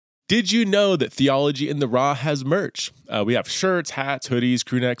Did you know that Theology in the Raw has merch? We have shirts, hats, hoodies,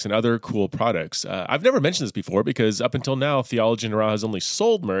 crew necks, and other cool products. I've never mentioned this before because up until now, Theology in the Raw has only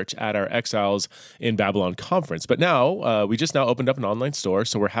sold merch at our Exiles in Babylon conference. But now, we just now opened up an online store,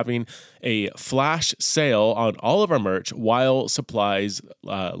 so we're having a flash sale on all of our merch while supplies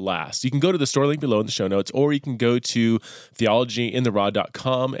last. You can go to the store link below in the show notes, or you can go to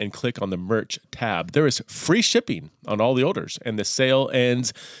theologyintheraw.com and click on the merch tab. There is free shipping on all the orders, and the sale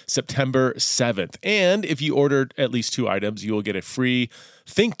ends September 7th. And if you ordered at least 2 items, you will get a free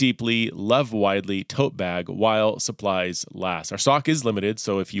Think Deeply, Love Widely tote bag while supplies last. Our stock is limited,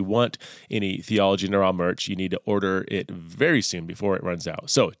 so if you want any Theology in the Raw merch, you need to order it very soon before it runs out.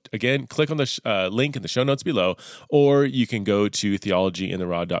 So again, click on the link in the show notes below, or you can go to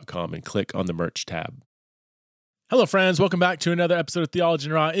theologyintheraw.com and click on the merch tab. Hello, friends. Welcome back to another episode of Theology in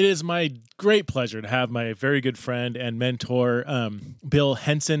the Raw. It is my great pleasure to have my very good friend and mentor, Bill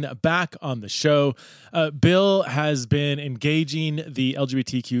Henson, back on the show. Bill has been engaging the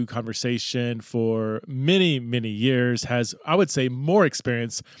LGBTQ conversation for many, many years, has, I would say, more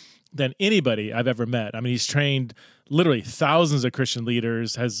experience than anybody I've ever met. I mean, he's trained literally thousands of Christian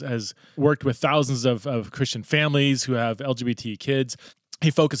leaders, has worked with thousands of Christian families who have LGBT kids.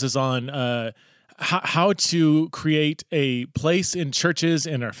 He focuses on how to create a place in churches,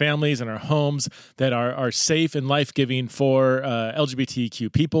 in our families, in our homes that are safe and life-giving for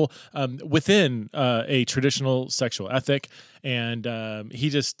LGBTQ people within a traditional sexual ethic. And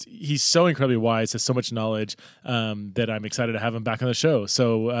he's so incredibly wise, has so much knowledge that I'm excited to have him back on the show.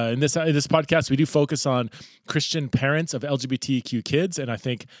 So in this podcast, we do focus on Christian parents of LGBTQ kids, and I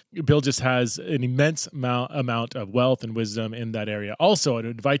think Bill just has an immense amount of wealth and wisdom in that area. Also, I'd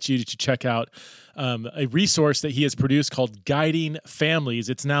invite you to check out a resource that he has produced called Guiding Families.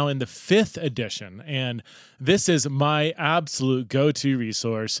 It's now in the 5th edition, and this is my absolute go-to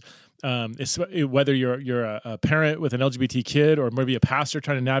resource. Whether you're a parent with an LGBT kid or maybe a pastor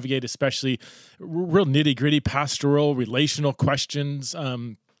trying to navigate especially real nitty-gritty pastoral relational questions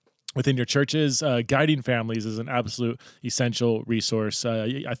within your churches, Guiding Families is an absolute essential resource.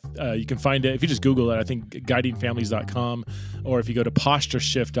 You can find it if you just Google it. I think guidingfamilies.com, or if you go to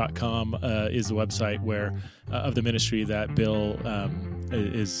postureshift.com is the website where of the ministry that Bill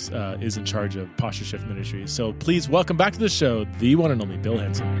is in charge of, Posture Shift Ministries. So please welcome back to the show, the one and only Bill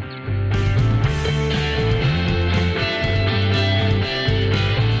Henson.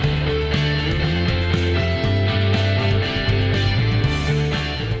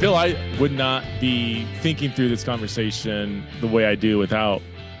 Bill, I would not be thinking through this conversation the way I do without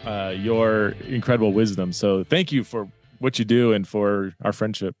your incredible wisdom. So thank you for what you do and for our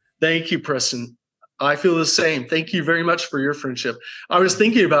friendship. Thank you, Preston. I feel the same. Thank you very much for your friendship. I was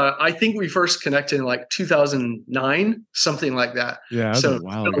thinking about it. I think we first connected in like 2009, something like that. Yeah, so a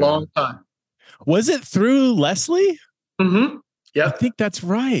while ago. A long time. Was it through Leslie? Mm-hmm. Yeah, I think that's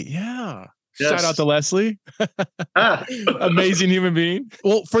right. Yeah. Yes. Shout out to Leslie. Amazing human being.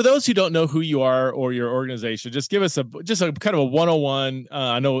 Well, for those who don't know who you are or your organization, just give us a kind of a 101.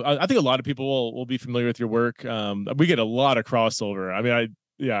 I think a lot of people will be familiar with your work. We get a lot of crossover. I mean,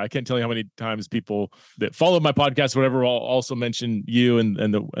 I can't tell you how many times people that follow my podcast, whatever, will also mention you and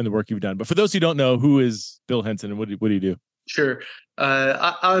the work you've done. But for those who don't know, who is Bill Henson and what do you do? Sure.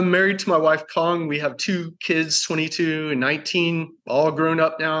 I'm married to my wife, Kong. We have 2 kids, 22 and 19, all grown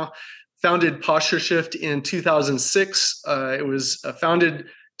up now. Founded Posture Shift in 2006. It was founded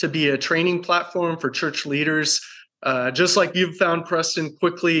to be a training platform for church leaders. Just like you've found, Preston,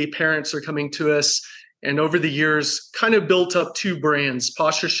 quickly parents are coming to us. And over the years, kind of built up 2 brands,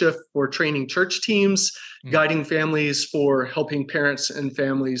 Posture Shift for training church teams, Guiding Families for helping parents and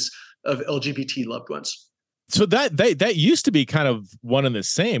families of LGBT loved ones. So that used to be kind of one and the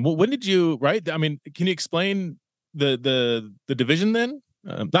same. Well, when did you, right? I mean, can you explain the division then?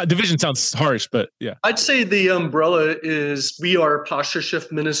 That division sounds harsh, but yeah. I'd say the umbrella is we are Posture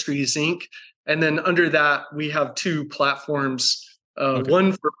Shift Ministries, Inc. And then under that, we have 2 platforms,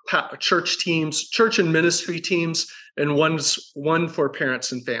 one for church teams, church and ministry teams, and one for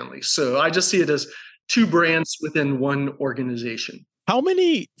parents and families. So I just see it as 2 brands within one organization. How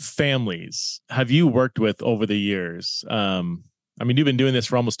many families have you worked with over the years? I mean, you've been doing this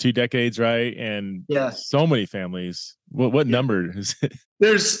for almost 2 decades, right? And yes, so many families. What number is it?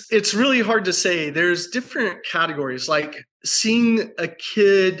 It's really hard to say. There's different categories, like seeing a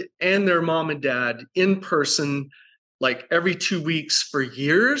kid and their mom and dad in person, like every 2 weeks for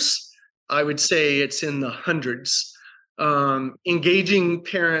years. I would say it's in the hundreds. Engaging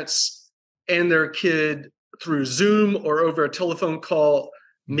parents and their kid through Zoom or over a telephone call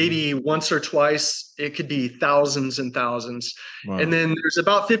Mhm. maybe once or twice. It could be thousands and thousands. And Wow. then there's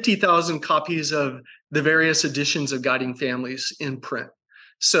about 50,000 copies of the various editions of Guiding Families in print.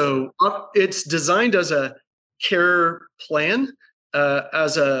 So it's designed as a care plan,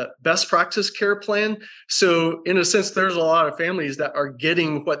 as a best practice care plan. So in a sense, there's a lot of families that are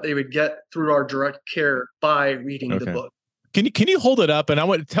getting what they would get through our direct care by reading the Okay. book. Can you hold it up? And I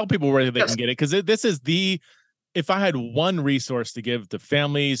want to tell people where they Yes. can get it, because this is if I had one resource to give to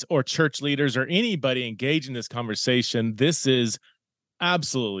families or church leaders or anybody engaged in this conversation, this is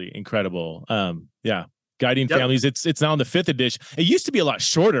absolutely incredible. Yeah. Guiding Yep. Families. It's now in the 5th edition. It used to be a lot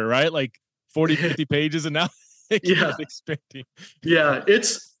shorter, right? Like 40, 50 pages, and now it Yeah. keeps expanding. Yeah.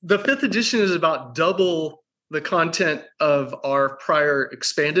 It's the 5th edition is about double the content of our prior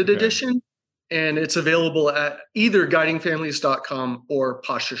expanded Okay. edition. And it's available at either guidingfamilies.com or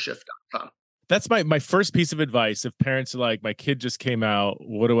postureshift.com. That's my first piece of advice. If parents are like, my kid just came out,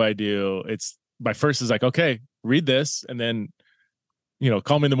 what do I do? It's my first is like, okay, read this, and then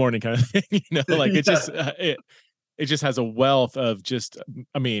call me in the morning, kind of thing. Like it just Yeah. it just has a wealth of just,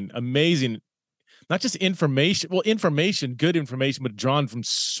 I mean, amazing, not just information, well, information, good information, but drawn from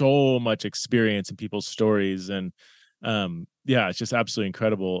so much experience and people's stories. And yeah, it's just absolutely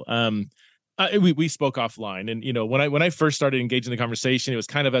incredible. We spoke offline, and when I first started engaging the conversation, it was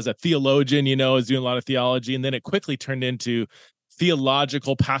kind of as a theologian, I was doing a lot of theology, and then it quickly turned into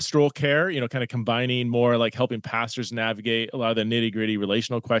theological pastoral care, kind of combining more like helping pastors navigate a lot of the nitty gritty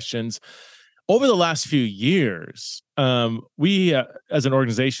relational questions. Over the last few years, we as an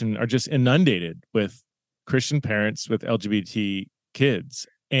organization are just inundated with Christian parents with LGBT kids.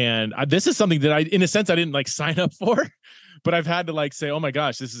 And this is something that in a sense, I didn't like sign up for, but I've had to like say, oh my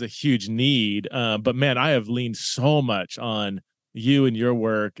gosh, this is a huge need. But man, I have leaned so much on you and your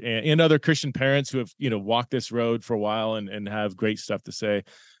work, and other Christian parents who have, walked this road for a while and have great stuff to say.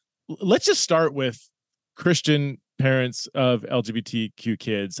 Let's just start with Christian parents of LGBTQ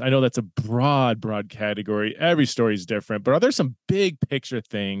kids. I know that's a broad category. Every story is different, but are there some big picture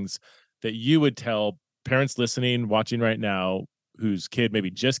things that you would tell parents listening, watching right now, whose kid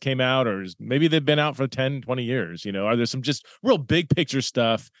maybe just came out, or maybe they've been out for 10, 20 years? Are there some just real big picture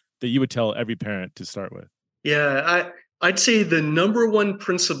stuff that you would tell every parent to start with? Yeah, I'd say the number one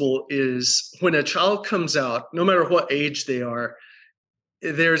principle is when a child comes out, no matter what age they are,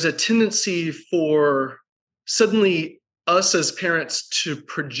 there's a tendency for suddenly us as parents to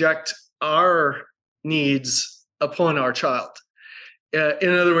project our needs upon our child. In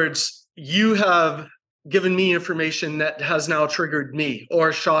other words, you have given me information that has now triggered me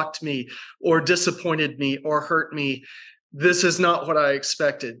or shocked me or disappointed me or hurt me. This is not what I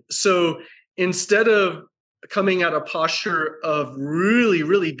expected. So instead of coming at a posture of really,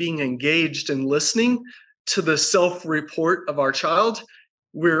 really being engaged and listening to the self-report of our child,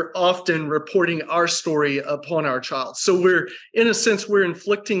 we're often reporting our story upon our child. So in a sense, we're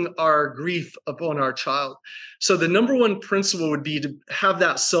inflicting our grief upon our child. So the number one principle would be to have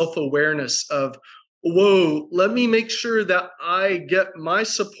that self-awareness of, whoa, let me make sure that I get my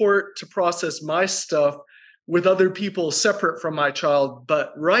support to process my stuff with other people separate from my child.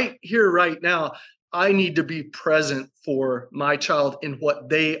 But right here, right now, I need to be present for my child in what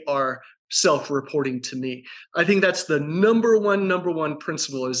they are self-reporting to me. I think that's the number one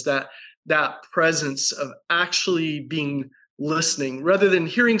principle, is that presence of actually being listening rather than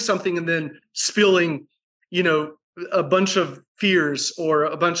hearing something and then spilling, a bunch of fears or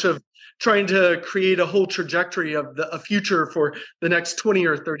a bunch of trying to create a whole trajectory of a future for the next 20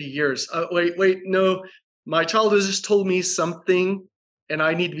 or 30 years. Wait, no, my child has just told me something and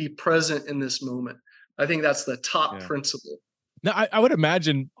I need to be present in this moment. I think that's the top Yeah. principle. Now, I would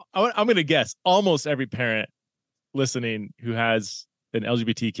imagine, I'm going to guess almost every parent listening who has an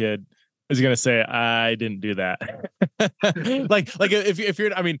LGBT kid is going to say, I didn't do that. like if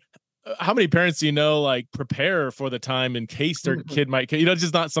you're, I mean, how many parents do like prepare for the time in case their kid might, it's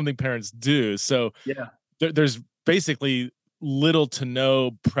just not something parents do. So Yeah. There's basically little to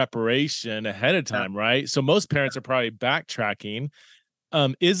no preparation ahead of time, right? So most parents are probably backtracking.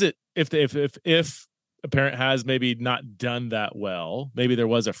 Is it if a parent has maybe not done that well, maybe there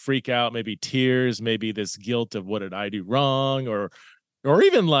was a freak out, maybe tears, maybe this guilt of what did I do wrong, or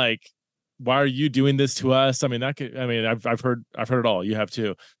even like, why are you doing this to us? I mean, I've heard it all. You have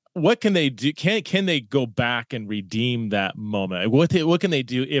too. What can they do? Can they go back and redeem that moment? What can they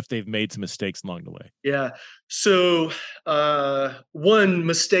do if they've made some mistakes along the way? Yeah. So, one,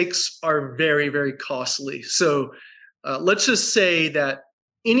 mistakes are very, very costly. So, let's just say that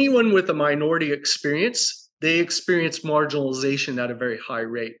anyone with a minority experience, they experience marginalization at a very high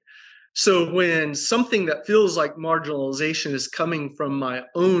rate. So when something that feels like marginalization is coming from my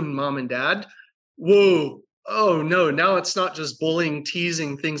own mom and dad, whoa, oh no, now it's not just bullying,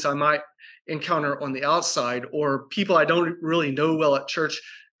 teasing, things I might encounter on the outside, or people I don't really know well at church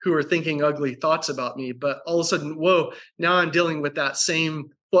who are thinking ugly thoughts about me. But all of a sudden, whoa, now I'm dealing with that same,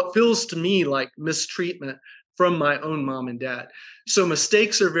 what feels to me like mistreatment from my own mom and dad. So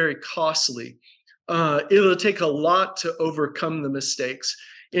mistakes are very costly. It'll take a lot to overcome the mistakes.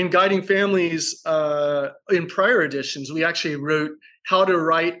 In Guiding Families, in prior editions, we actually wrote how to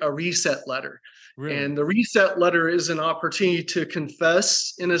write a reset letter. Really? And the reset letter is an opportunity to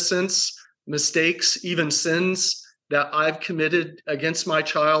confess, in a sense, mistakes, even sins that I've committed against my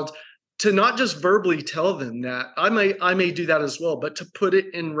child, to not just verbally tell them that. I may do that as well, but to put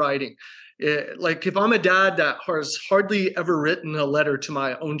it in writing. Like if I'm a dad that has hardly ever written a letter to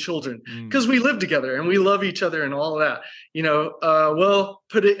my own children, because we live together and we love each other and all of that, well,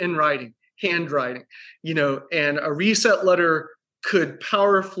 put it in writing, handwriting, and a reset letter could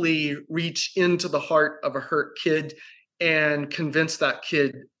powerfully reach into the heart of a hurt kid and convince that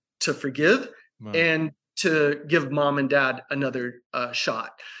kid to forgive and to give mom and dad another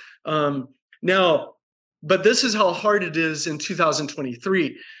shot. Now, but this is how hard it is in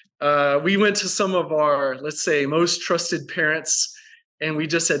 2023. We went to some of our, let's say, most trusted parents, and we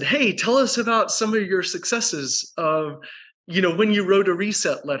just said, hey, tell us about some of your successes of, when you wrote a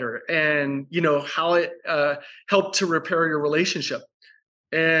reset letter and, how it helped to repair your relationship.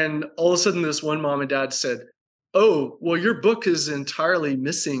 And all of a sudden, this one mom and dad said, oh, well, your book is entirely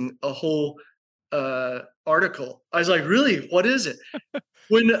missing a whole article. I was like, really? What is it?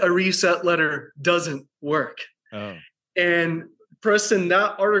 When a reset letter doesn't work. Oh. And Preston,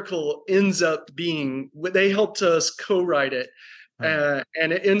 that article ends up being, they helped us co-write it.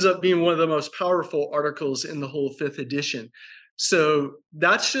 And it ends up being one of the most powerful articles in the whole 5th edition. So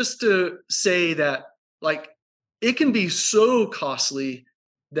that's just to say that, like, it can be so costly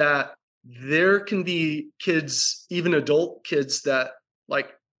that there can be kids, even adult kids, that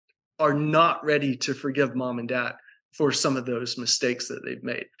like are not ready to forgive mom and dad for some of those mistakes that they've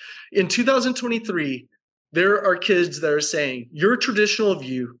made. In 2023, there are kids that are saying, your traditional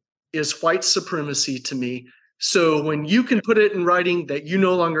view is white supremacy to me. So when you can put it in writing that you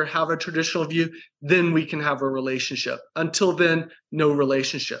no longer have a traditional view, then we can have a relationship. Until then, no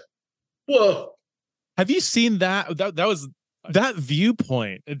relationship. Whoa. Have you seen that? That was that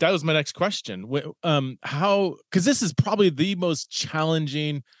viewpoint. That was my next question. How, because this is probably the most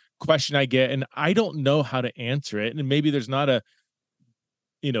challenging question I get, and I don't know how to answer it. And maybe there's not a,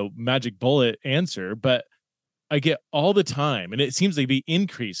 magic bullet answer, but I get all the time, and it seems to be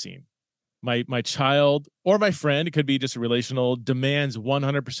increasing. My child or my friend, it could be just a relational, demands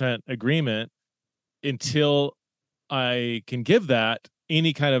 100% agreement until I can give that.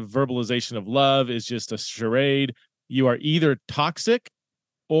 Any kind of verbalization of love is just a charade. You are either toxic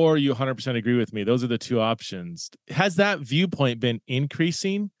or you 100% agree with me. Those are the two options. Has that viewpoint been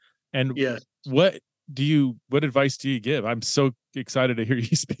increasing? And yes. What advice do you give? I'm so excited to hear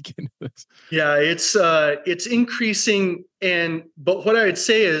you speak into this. Yeah, it's increasing. But what I would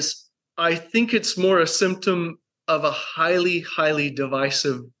say is, I think it's more a symptom of a highly, highly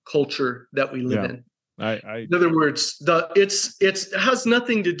divisive culture that we live in. In other words, it has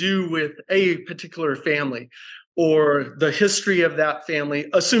nothing to do with a particular family or the history of that family,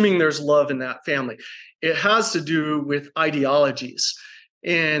 assuming there's love in that family. It has to do with ideologies.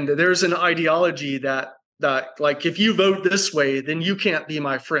 And there's an ideology that like, if you vote this way, then you can't be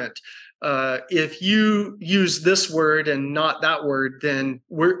my friend. If you use this word and not that word, then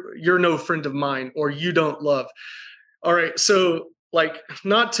you're no friend of mine, or you don't love. All right. So, like,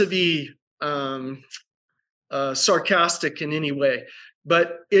 not to be sarcastic in any way,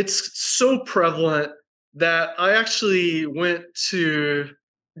 but it's so prevalent that I actually went to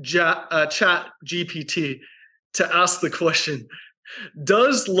Chat GPT to ask the question,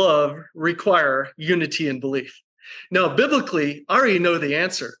 does love require unity in belief? Now, biblically, I already know the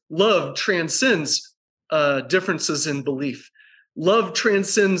answer. Love transcends differences in belief. Love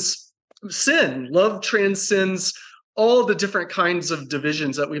transcends sin. Love transcends all the different kinds of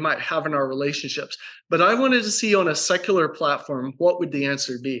divisions that we might have in our relationships. But I wanted to see on a secular platform, what would the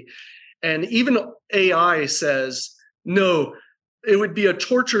answer be? And even AI says, no, it would be a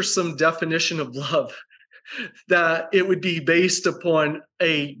torturesome definition of love, that it would be based upon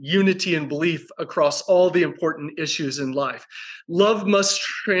a unity in belief across all the important issues in life. Love must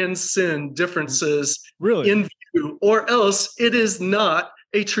transcend differences in view, or else it is not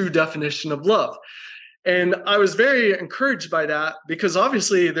a true definition of love. And I was very encouraged by that because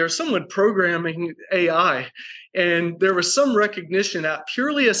obviously there's someone programming AI, and there was some recognition at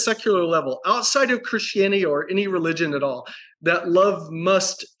purely a secular level outside of Christianity or any religion at all that love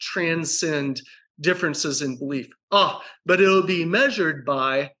must transcend differences in belief. But it'll be measured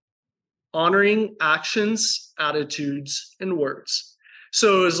by honoring actions, attitudes, and words.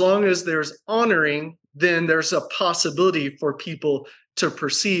 So as long as there's honoring, then there's a possibility for people to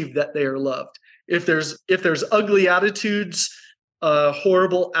perceive that they are loved. If there's ugly attitudes,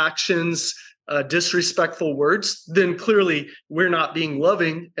 horrible actions, disrespectful words, then clearly we're not being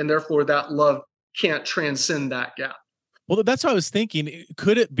loving, and therefore that love can't transcend that gap. Well, that's what I was thinking.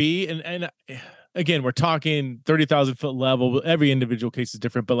 Could it be? And again, we're talking 30,000-foot level. Every individual case is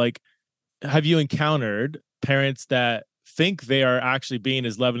different, but like, have you encountered parents that think they are actually being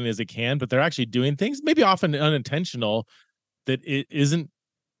as loving as they can, but they're actually doing things, maybe often unintentional, that it isn't,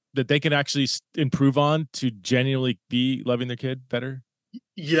 that they can actually improve on to genuinely be loving their kid better?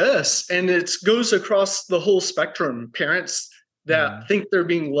 Yes, and it goes across the whole spectrum. Parents that think they're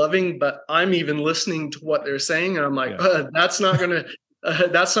being loving, but I'm even listening to what they're saying, and I'm like, that's not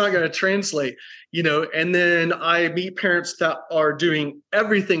gonna translate, And then I meet parents that are doing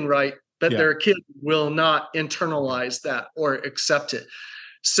everything right, but their kid will not internalize that or accept it.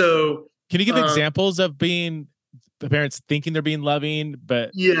 So, can you give examples of being the parents thinking they're being loving,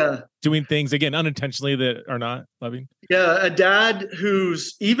 but doing things again unintentionally that are not loving? Yeah, a dad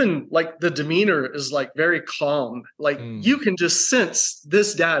who's even like the demeanor is like very calm. Like you can just sense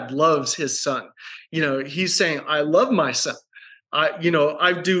this dad loves his son. He's saying, "I love my son.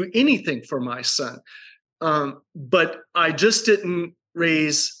 I do anything for my son. But I just didn't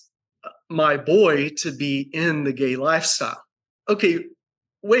raise my boy to be in the gay lifestyle." Okay,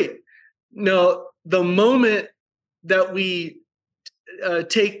 wait. No, the moment that we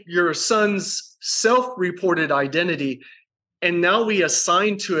take your son's self-reported identity and now we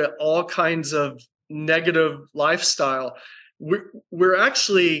assign to it all kinds of negative lifestyle, we're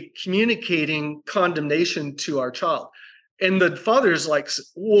actually communicating condemnation to our child. And the father's like,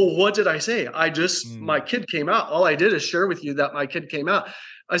 "Well, what did I say? My kid came out. All I did is share with you that my kid came out."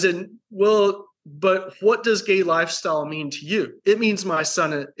 I said, "Well, but what does gay lifestyle mean to you?" "It means my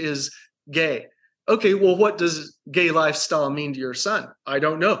son is gay." "Okay, well, what does gay lifestyle mean to your son?" "I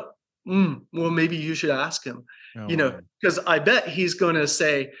don't know." Well, maybe you should ask him, because I bet he's going to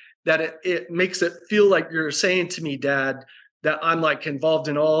say that it makes it feel like you're saying to me, Dad, that I'm like involved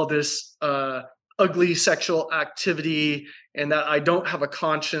in all this ugly sexual activity and that I don't have a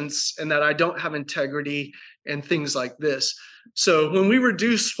conscience and that I don't have integrity and things like this. So when we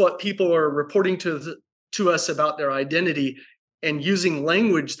reduce what people are reporting to us about their identity and using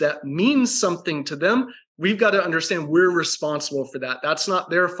language that means something to them, we've got to understand we're responsible for that. That's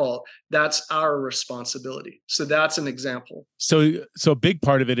not their fault. That's our responsibility. So that's an example. So a big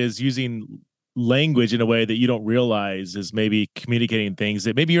part of it is using language in a way that you don't realize is maybe communicating things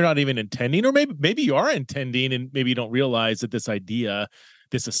that maybe you're not even intending, or maybe you are intending and maybe you don't realize that this idea,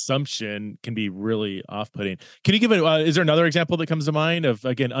 this assumption can be really off-putting. Can you give it, is there another example that comes to mind of,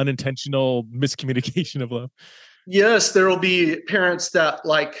 again, unintentional miscommunication of love? Yes, there will be parents that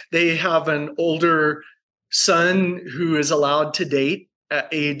like they have an older son who is allowed to date at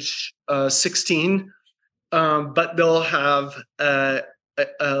age 16, but they'll have a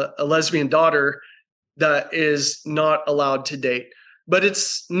lesbian daughter that is not allowed to date. But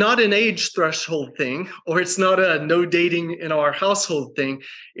it's not an age threshold thing, or it's not a no dating in our household thing.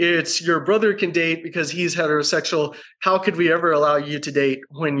 It's your brother can date because he's heterosexual. How could we ever allow you to date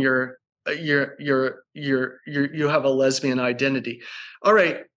when you have a lesbian identity? All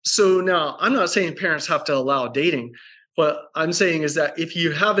right. So now I'm not saying parents have to allow dating. What I'm saying is that if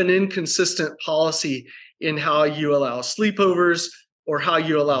you have an inconsistent policy in how you allow sleepovers or how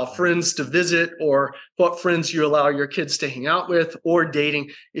you allow friends to visit or what friends you allow your kids to hang out with or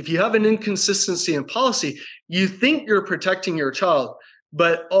dating, if you have an inconsistency in policy, you think you're protecting your child,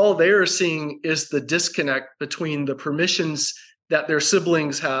 but all they're seeing is the disconnect between the permissions that their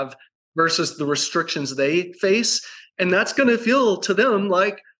siblings have versus the restrictions they face. And that's going to feel to them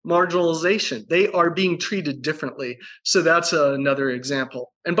like marginalization. They are being treated differently. So that's another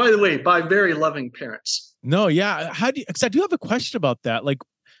example. And by the way, by very loving parents. No, yeah. How do you, because I do have a question about that. Like,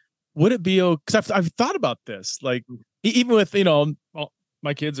 would it be, because I've thought about this, like, even with,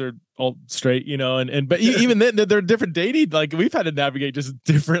 my kids are all straight, but even then they're different dating. Like, we've had to navigate just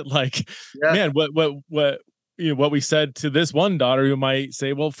different, like, man, what we said to this one daughter who might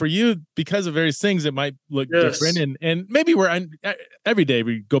say, well, for you, because of various things, it might look different. And maybe every day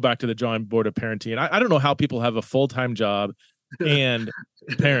we go back to the drawing board of parenting. And I don't know how people have a full-time job and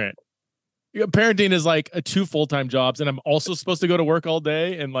parent. parenting is like a 2 full-time jobs, and I'm also supposed to go to work all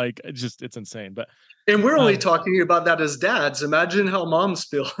day, and like it's insane. But And we're only talking about that as dads. Imagine how moms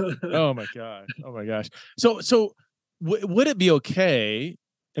feel. oh my gosh, oh my gosh. So would it be okay?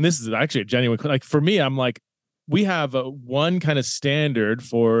 And this is actually a genuine, like for me, I'm like, we have a one kind of standard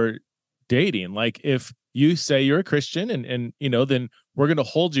for dating. Like if you say you're a Christian, and then we're going to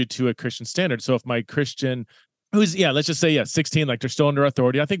hold you to a Christian standard. So if my Christian who's, yeah, let's just say, yeah, 16, like they're still under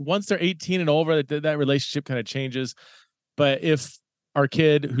authority. I think once they're 18 and over, that relationship kind of changes. But if our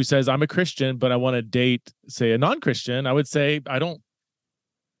kid who says I'm a Christian, but I want to date, say, a non-Christian, I would say,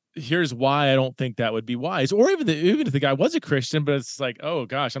 here's why I don't think that would be wise. Or even if the guy was a Christian, but it's like, oh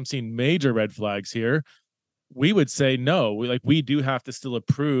gosh, I'm seeing major red flags here. We would say no. We do have to still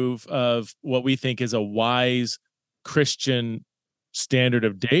approve of what we think is a wise Christian standard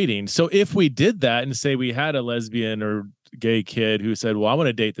of dating. So if we did that and say we had a lesbian or gay kid who said, well, I want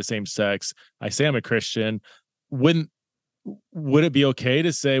to date the same sex, I say I'm a Christian, would it be okay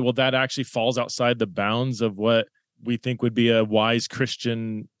to say, well, that actually falls outside the bounds of what we think would be a wise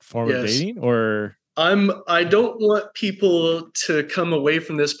Christian form of dating? Or I don't want people to come away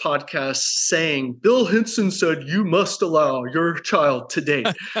from this podcast saying Bill Henson said you must allow your child to date.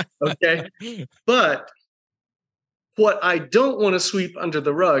 Okay. But what I don't want to sweep under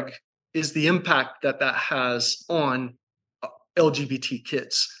the rug is the impact that has on LGBT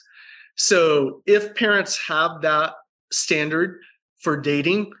kids. So if parents have that standard for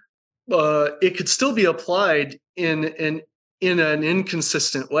dating, it could still be applied in an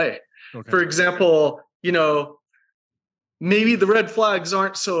inconsistent way. Okay. For example, maybe the red flags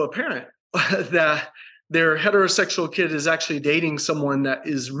aren't so apparent that their heterosexual kid is actually dating someone that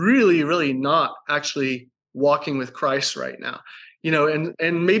is really, really not actually walking with Christ right now.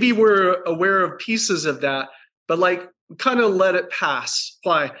 And maybe we're aware of pieces of that, but like kind of let it pass.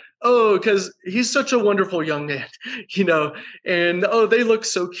 Why? Oh, because he's such a wonderful young man, and they look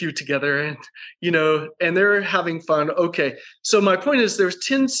so cute together, and and they're having fun. Okay. So my point is there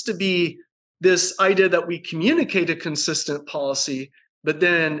tends to be this idea that we communicate a consistent policy, but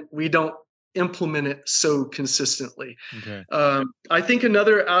then we don't implement it so consistently. Okay. I think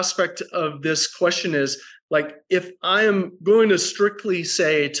another aspect of this question is, like, if I am going to strictly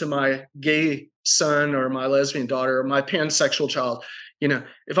say to my gay son or my lesbian daughter or my pansexual child,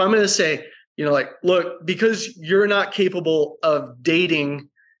 if I'm going to say, like, look, because you're not capable of dating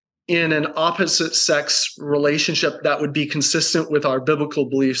in an opposite sex relationship that would be consistent with our biblical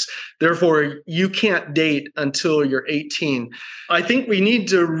beliefs, therefore you can't date until you're 18. I think we need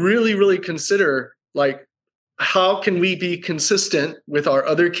to really, really consider, like, how can we be consistent with our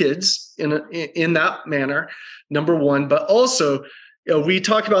other kids in that manner, number one. But also, we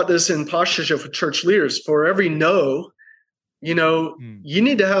talk about this in postureship with church leaders. For every no, you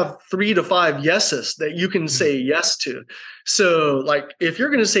need to have 3 to 5 yeses that you can say yes to. So, like, if you're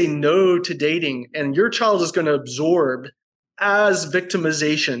going to say no to dating and your child is going to absorb as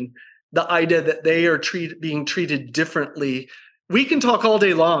victimization the idea that they are being treated differently, we can talk all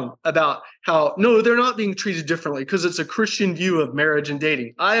day long about how, no, they're not being treated differently because it's a Christian view of marriage and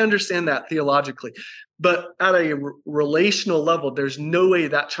dating. I understand that theologically. But at a relational level, there's no way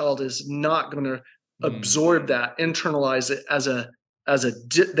that child is not going to absorb that, internalize it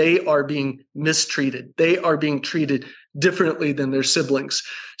they are being mistreated. They are being treated differently than their siblings.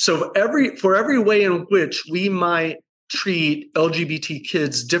 So for every way in which we might treat LGBT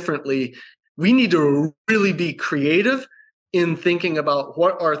kids differently, we need to really be creative in thinking about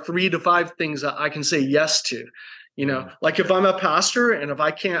what are 3 to 5 things that I can say yes to. Like if I'm a pastor and if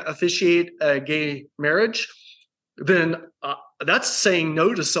I can't officiate a gay marriage, then that's saying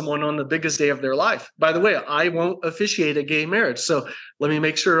no to someone on the biggest day of their life. By the way, I won't officiate a gay marriage. So let me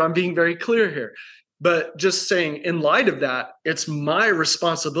make sure I'm being very clear here. But just saying, in light of that, it's my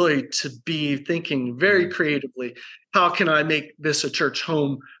responsibility to be thinking very creatively, how can I make this a church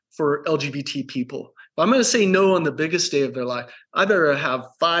home for LGBT people? If I'm going to say no on the biggest day of their life, I better have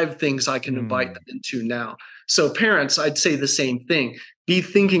 5 things I can invite them into now. So parents, I'd say the same thing. Be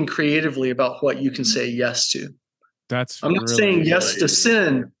thinking creatively about what you can say yes to. I'm not saying yes to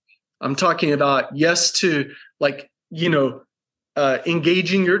sin. I'm talking about yes to, like,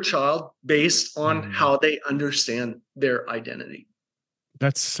 engaging your child based on how they understand their identity.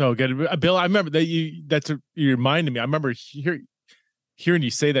 That's so good, Bill. I remember that you reminded me. I remember hearing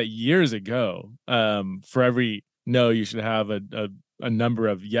you say that years ago. For every no, you should have a number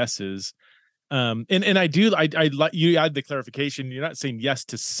of yeses. And I like you add the clarification. You're not saying yes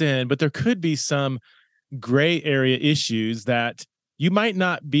to sin, but there could be some gray area issues that you might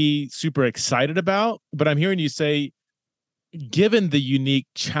not be super excited about, but I'm hearing you say given the unique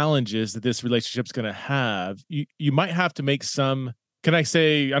challenges that this relationship's going to have, you might have to make some, can I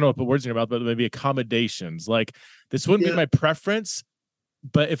say, I don't want to put words in your mouth, but maybe accommodations. Like, this wouldn't be Yeah. my preference,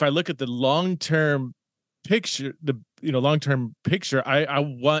 but if I look at the long-term picture, I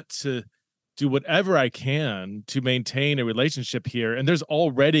want to do whatever I can to maintain a relationship here. And there's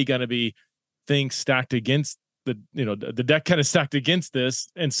already going to be things stacked against the deck kind of stacked against this.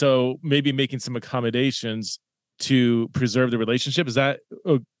 And so maybe making some accommodations to preserve the relationship. Is that?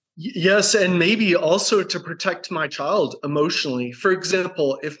 Yes, and maybe also to protect my child emotionally. For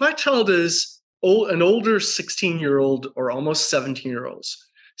example, if my child is an older 16-year-old or almost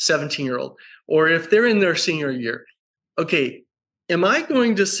 17-year-old, or if they're in their senior year, okay, am I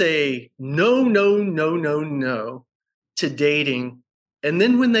going to say no, no, no, no, no to dating? And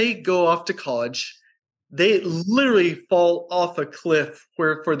then when they go off to college, they literally fall off a cliff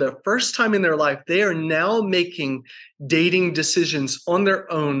where for the first time in their life, they are now making dating decisions on their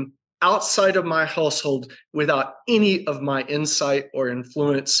own outside of my household without any of my insight or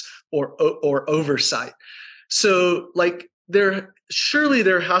influence or oversight. So like surely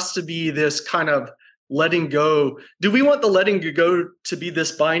there has to be this kind of letting go. Do we want the letting go to be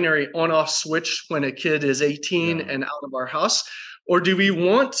this binary on-off switch when a kid is 18 and out of our house? Or do we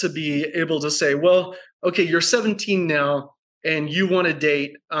want to be able to say, well, okay, you're 17 now and you want to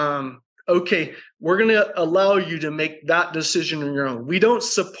date. Okay, we're going to allow you to make that decision on your own. We don't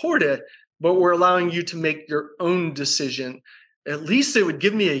support it, but we're allowing you to make your own decision. At least it would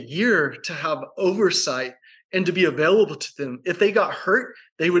give me a year to have oversight and to be available to them. If they got hurt,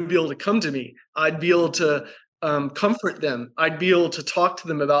 they would be able to come to me. I'd be able to comfort them. I'd be able to talk to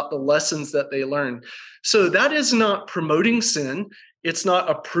them about the lessons that they learned. So that is not promoting sin. It's not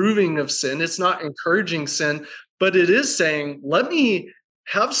approving of sin. It's not encouraging sin, but it is saying, let me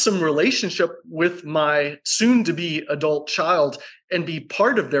have some relationship with my soon to be adult child and be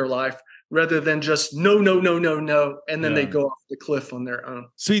part of their life rather than just no, no, no, no, no. And then they go off the cliff on their own.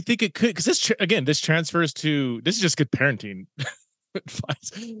 So you think it could, because this transfers to, this is just good parenting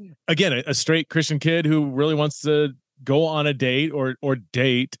advice. Again, a straight Christian kid who really wants to go on a date or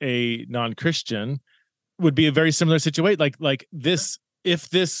date a non-Christian would be a very similar situation. Like this, if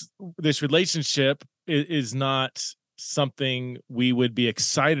this relationship is not something we would be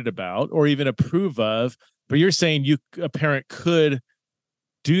excited about or even approve of, but you're saying a parent could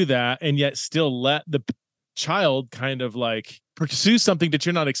do that and yet still let the child kind of like pursue something that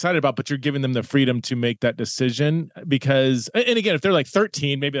you're not excited about, but you're giving them the freedom to make that decision. Because, and again, if they're like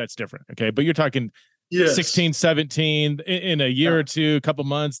 13, maybe that's different. Okay. But you're talking 16, 17 in a year or two, a couple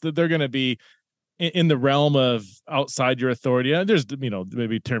months, that they're going to be in the realm of outside your authority. And there's,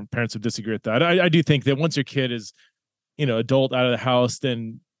 maybe parents would disagree with that. I do think that once your kid is, adult out of the house,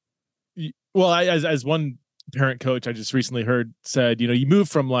 then, as one parent coach I just recently heard said, you move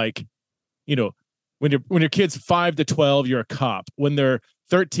from like, when your kid's 5 to 12, you're a cop. When they're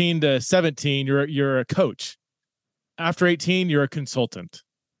 13 to 17, you're a coach. After 18, you're a consultant.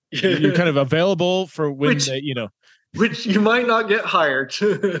 You're kind of available for when which you might not get hired.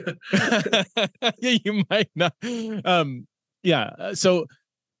 Yeah, you might not. So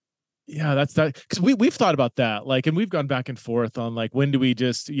that's that. Because we've thought about that, like, and we've gone back and forth on like, when do we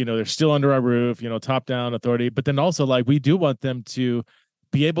just, they're still under our roof, top down authority, but then also like we do want them to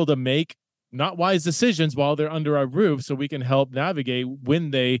be able to make not wise decisions while they're under our roof, so we can help navigate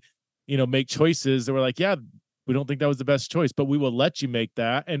when they, make choices that we're like, yeah, we don't think that was the best choice, but we will let you make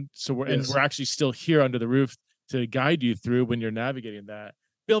that. And so we're actually still here under the roof to guide you through when you're navigating that.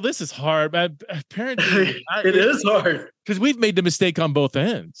 Bill, this is hard. Parenting, it is hard because we've made the mistake on both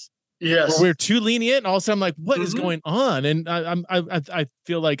ends. Yes, we're too lenient, and all of a sudden I'm like, what is going on? And I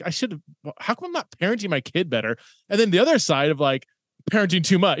feel like I should have. How come I'm not parenting my kid better? And then the other side of like parenting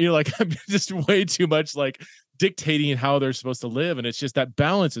too much, like I'm just way too much like dictating how they're supposed to live, and it's just that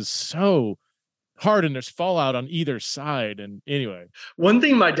balance is so hard, and there's fallout on either side. And anyway, one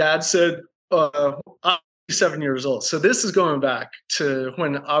thing my dad said, I'm 7 years old, so this is going back to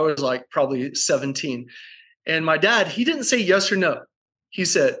when I was like probably 17, and my dad, he didn't say yes or no. He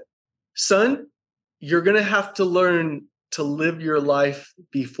said, son, you're going to have to learn to live your life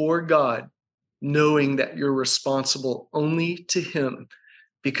before God, knowing that you're responsible only to him,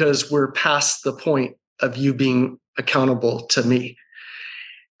 because we're past the point of you being accountable to me.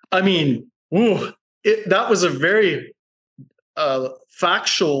 I mean, that was a very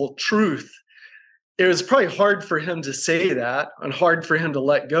factual truth. It was probably hard for him to say that and hard for him to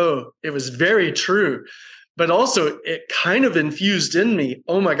let go. It was very true. But also it kind of infused in me,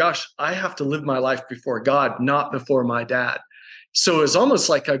 oh my gosh, I have to live my life before God, not before my dad. So it was almost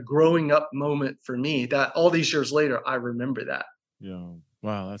like a growing up moment for me that all these years later, I remember that. Yeah.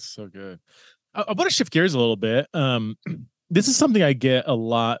 Wow. That's so good. I want to shift gears a little bit. This is something I get a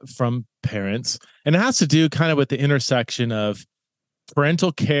lot from parents, and it has to do kind of with the intersection of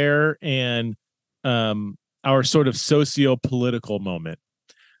parental care and our sort of socio-political moment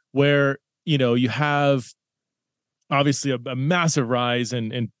where, you have obviously a massive rise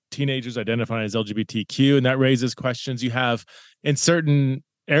in teenagers identifying as LGBTQ, and that raises questions. You have in certain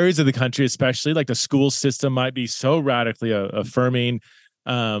areas of the country, especially like the school system might be so radically affirming.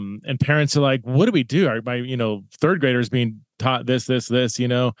 And parents are like, what do we do? Are my, third graders being taught this,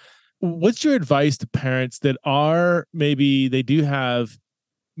 what's your advice to parents that are maybe they do have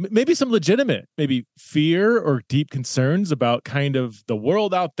maybe some legitimate, maybe fear or deep concerns about kind of the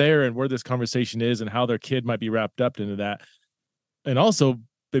world out there and where this conversation is and how their kid might be wrapped up into that. And also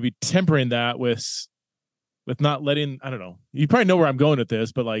maybe tempering that with not letting, I don't know, you probably know where I'm going with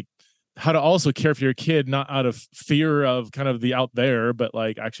this, but like how to also care for your kid, not out of fear of kind of the out there, but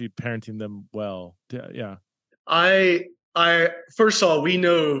like actually parenting them well. Yeah. I first of all, we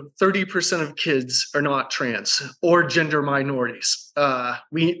know 30% of kids are not trans or gender minorities.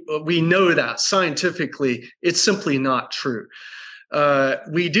 We know that scientifically, it's simply not true.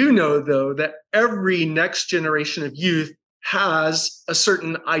 We do know, though, that every next generation of youth has a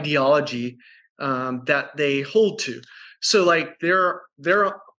certain ideology that they hold to. So, like, there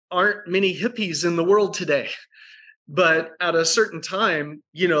aren't many hippies in the world today, but at a certain time,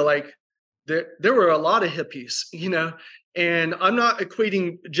 like there were a lot of hippies, and I'm not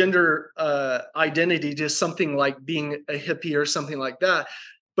equating gender identity to something like being a hippie or something like that.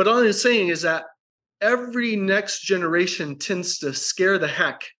 But all I'm saying is that every next generation tends to scare the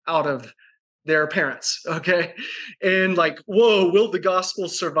heck out of their parents. Okay. And like, whoa, will the gospel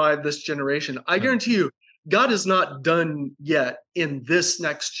survive this generation? I guarantee you, God is not done yet in this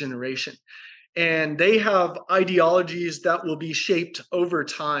next generation. And they have ideologies that will be shaped over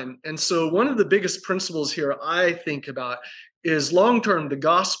time. And so one of the biggest principles here I think about is long-term, the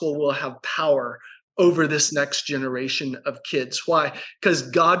gospel will have power over this next generation of kids. Why? Because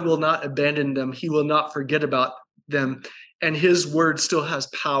God will not abandon them. He will not forget about them. And his word still has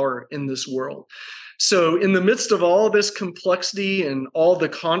power in this world. So in the midst of all this complexity and all the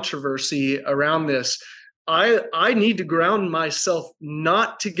controversy around this, I need to ground myself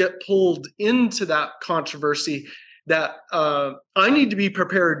not to get pulled into that controversy, that I need to be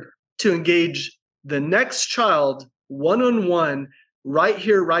prepared to engage the next child one-on-one right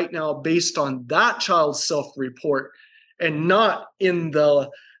here, right now, based on that child's self-report and not in the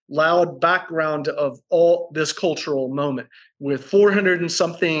loud background of all this cultural moment with 400 and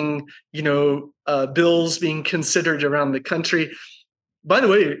something, bills being considered around the country. By the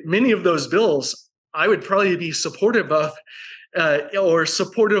way, many of those bills I would probably be supportive of or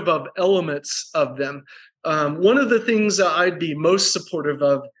supportive of elements of them. One of the things that I'd be most supportive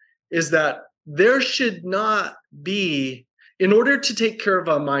of is that there should not be, in order to take care of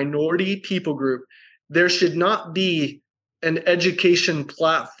a minority people group, there should not be an education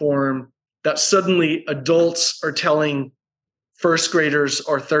platform that suddenly adults are telling first graders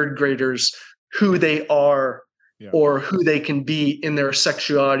or third graders who they are or who they can be in their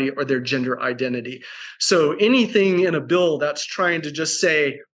sexuality or their gender identity. So anything in a bill that's trying to just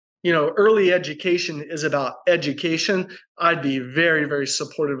say, early education is about education, I'd be very, very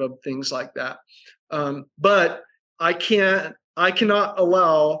supportive of things like that. But I cannot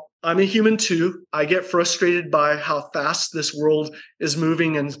allow, I'm a human too. I get frustrated by how fast this world is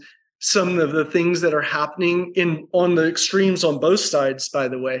moving and some of the things that are happening on the extremes on both sides, by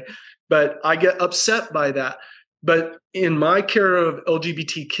the way. But I get upset by that. But in my care of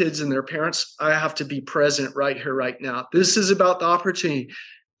LGBT kids and their parents, I have to be present right here, right now. This is about the opportunity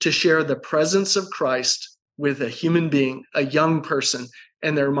to share the presence of Christ with a human being, a young person,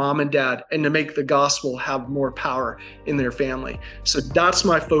 and their mom and dad, and to make the gospel have more power in their family. So that's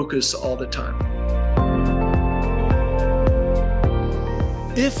my focus all the time.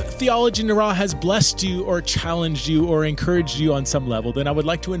 If Theology in the Raw has blessed you or challenged you or encouraged you on some level, then I would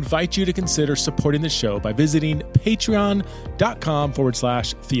like to invite you to consider supporting the show by visiting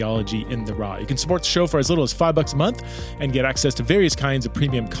patreon.com/Theology in the Raw. You can support the show for as little as $5 a month and get access to various kinds of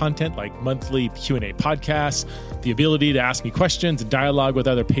premium content like monthly Q&A podcasts, the ability to ask me questions and dialogue with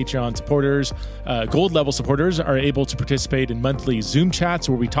other Patreon supporters. Gold level supporters are able to participate in monthly Zoom chats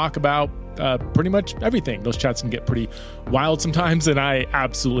where we talk about pretty much everything. Those chats can get pretty wild sometimes, and I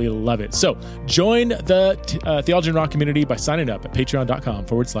absolutely love it. So join the Theology in the Raw community by signing up at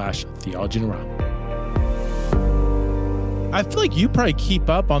patreon.com/Theology in the Raw. I feel like you probably keep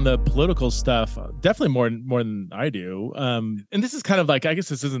up on the political stuff, definitely more than I do. And this is kind of like, I guess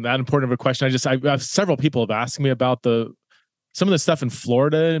this isn't that important of a question. I have several people have asked me about some of the stuff in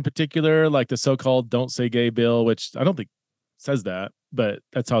Florida in particular, like the so-called "Don't Say Gay" bill, which I don't think says that, but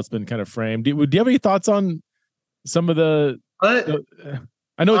that's how it's been kind of framed. Do you have any thoughts on some of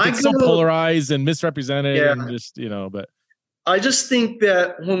I know it gets so polarized and misrepresented, and just but I just think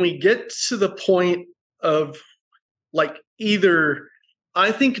that when we get to the point of like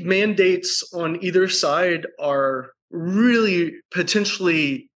I think mandates on either side are really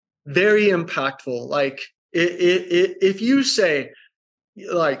potentially very impactful. Like if you say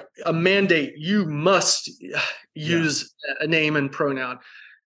like a mandate, you must use a name and pronoun.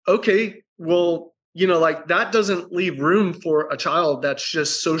 Okay, well, like that doesn't leave room for a child that's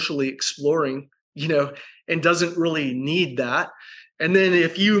just socially exploring, and doesn't really need that. And then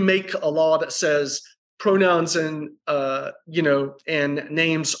if you make a law that says pronouns and and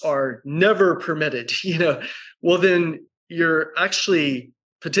names are never permitted, well then you're actually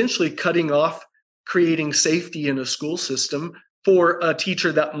potentially cutting off creating safety in a school system for a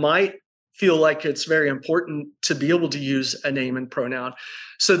teacher that might feel like it's very important to be able to use a name and pronoun.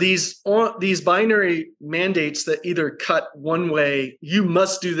 So these binary mandates that either cut one way, you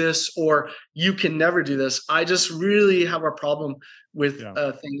must do this, or you can never do this. I just really have a problem with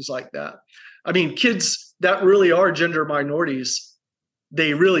things like that. I mean, kids that really are gender minorities,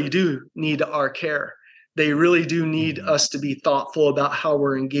 they really do need our care. They really do need us to be thoughtful about how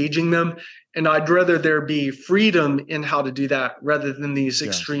we're engaging them. And I'd rather there be freedom in how to do that rather than these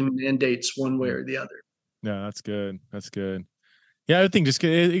extreme mandates one way or the other. Yeah, that's good. That's good. Yeah, I think just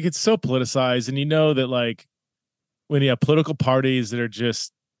it gets so politicized, and that like when you have political parties that are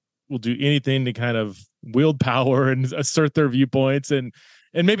just will do anything to kind of wield power and assert their viewpoints, and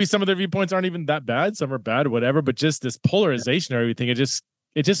maybe some of their viewpoints aren't even that bad, some are bad, whatever, but just this polarization or everything, it just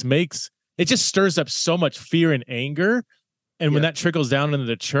stirs up so much fear and anger. And when that trickles down into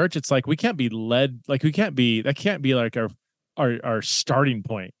the church, it's like we can't be led, like that can't be like our starting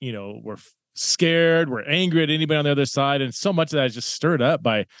point. We're scared, we're angry at anybody on the other side, and so much of that is just stirred up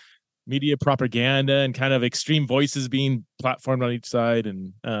by media propaganda and kind of extreme voices being platformed on each side.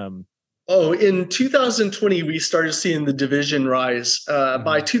 And in 2020 we started seeing the division rise.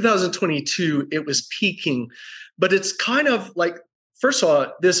 By 2022 it was peaking, but it's kind of like, first of all,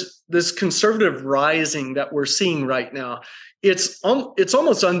 this conservative rising that we're seeing right now, it's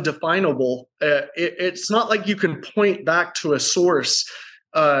almost undefinable. It's not like you can point back to a source.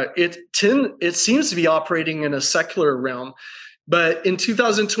 It seems to be operating in a secular realm, but in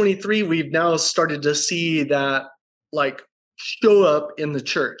 2023 we've now started to see that like show up in the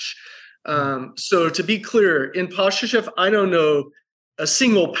church. So to be clear, in pastorship, I don't know a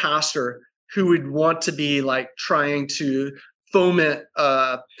single pastor who would want to be like trying to foment,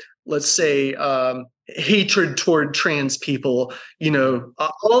 let's say, hatred toward trans people.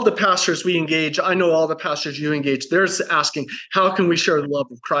 All the pastors we engage, I know all the pastors you engage, they're asking, how can we share the love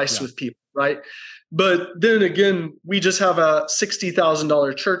of Christ with people, right? But then again, we just have a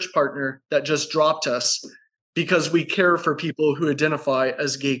 $60,000 church partner that just dropped us because we care for people who identify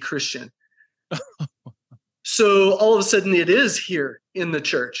as gay Christian. So all of a sudden it is here in the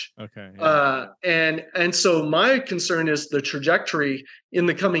church. Okay. Yeah. And so my concern is the trajectory in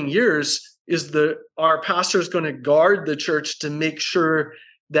the coming years is our pastors going to guard the church to make sure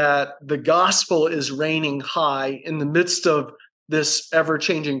that the gospel is reigning high in the midst of this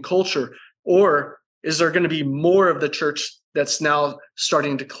ever-changing culture? Or is there going to be more of the church that's now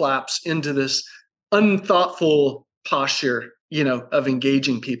starting to collapse into this unthoughtful posture, of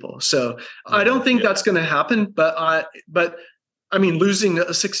engaging people? So I don't think that's going to happen, but I mean, losing a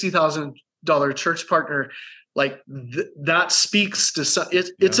 $60,000 church partner, like that speaks to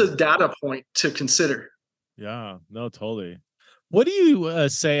it's a data point to consider. Yeah, no, totally. What do you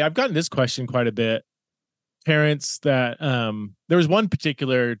say? I've gotten this question quite a bit. Parents that there was one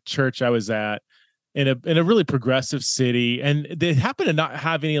particular church I was at in a really progressive city, and they happened to not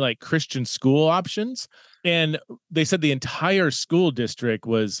have any like Christian school options. And they said the entire school district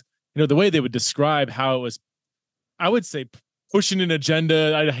was, the way they would describe how it was, I would say pushing an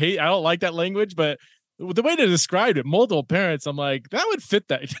agenda. I don't like that language, but the way they described it, multiple parents, I'm like, that would fit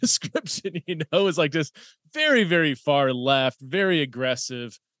that description, is like just very, very far left, very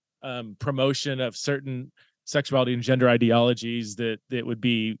aggressive promotion of certain sexuality and gender ideologies that would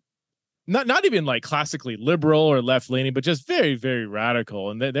be not even like classically liberal or left leaning, but just very, very radical.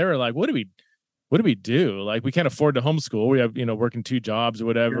 And they were like, what do we do? Like, we can't afford to homeschool. We have, working 2 jobs or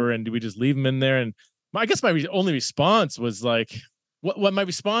whatever. And do we just leave them in there? And I guess my only response was like, what my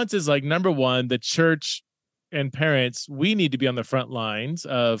response is like, number one, the church and parents, we need to be on the front lines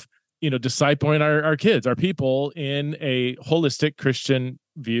of, discipling our kids, our people, in a holistic Christian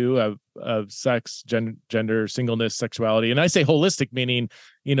view of sex, gender, singleness, sexuality. And I say holistic, meaning,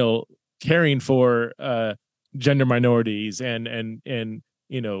 caring for gender minorities and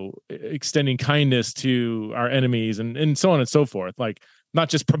extending kindness to our enemies and so on and so forth. Like, not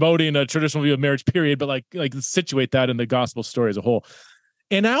just promoting a traditional view of marriage, period, but like situate that in the gospel story as a whole.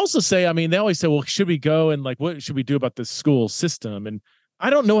 And I also say, I mean, they always say, well, should we go and like, what should we do about the school system? And I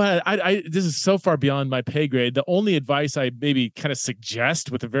don't know how. This is so far beyond my pay grade. The only advice I maybe kind of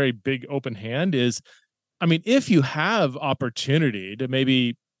suggest with a very big open hand is, I mean, if you have opportunity to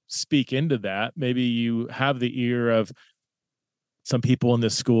maybe speak into that, maybe you have the ear of some people in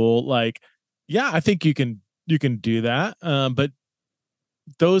this school, like, yeah, I think you can do that. But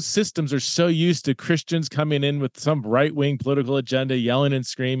those systems are so used to Christians coming in with some right-wing political agenda, yelling and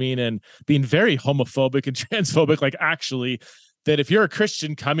screaming and being very homophobic and transphobic, like, actually, that if you're a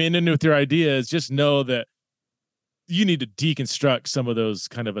Christian coming in with your ideas, just know that you need to deconstruct some of those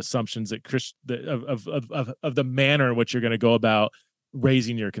kind of assumptions that of the manner in which you're going to go about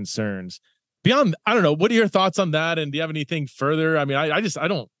raising your concerns. Beyond, I don't know, what are your thoughts on that? And do you have anything further? I mean, I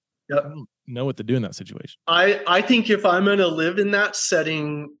don't know what to do in that situation. I think if I'm going to live in that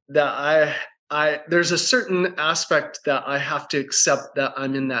setting, that there's a certain aspect that I have to accept that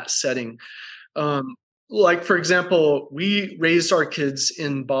I'm in that setting. Like, for example, we raised our kids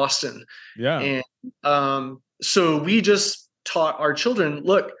in Boston. Yeah. And so we just taught our children,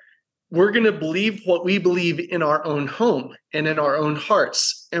 look, we're going to believe what we believe in our own home and in our own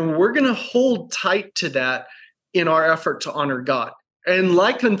hearts. And we're going to hold tight to that in our effort to honor God. And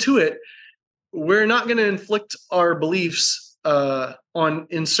like unto it, we're not going to inflict our beliefs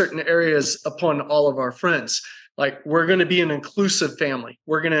in certain areas upon all of our friends. Like, we're going to be an inclusive family.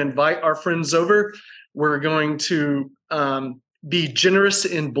 We're going to invite our friends over. We're going to be generous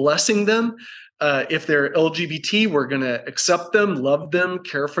in blessing them. If they're LGBT, we're going to accept them, love them,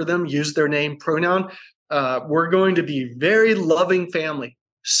 care for them, use their name, pronoun. We're going to be very loving family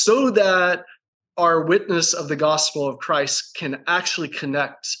so that our witness of the gospel of Christ can actually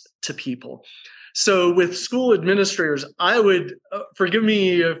connect to people. So with school administrators, I would, forgive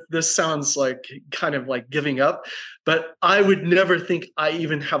me if this sounds like kind of like giving up, but I would never think I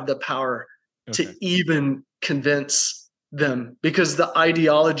even have the power to even convince them, because the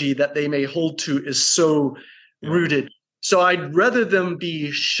ideology that they may hold to is so rooted. So I'd rather them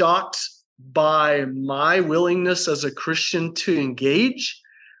be shocked by my willingness as a Christian to engage,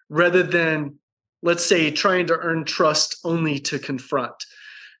 rather than, let's say, trying to earn trust only to confront.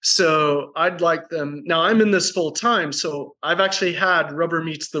 So I'd like them. Now, I'm in this full time, so I've actually had rubber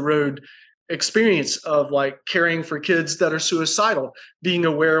meets the road experience of like caring for kids that are suicidal, being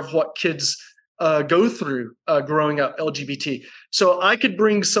aware of what kids go through growing up LGBT. So I could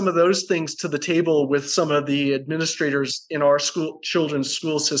bring some of those things to the table with some of the administrators in our children's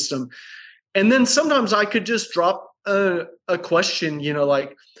school system. And then sometimes I could just drop a question,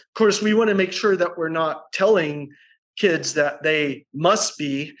 like, of course, we want to make sure that we're not telling kids that they must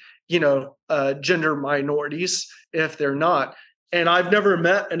be, gender minorities if they're not. And I've never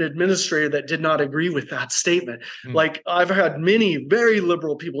met an administrator that did not agree with that statement. Like, I've had many very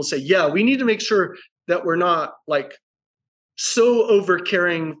liberal people say, yeah, we need to make sure that we're not like so over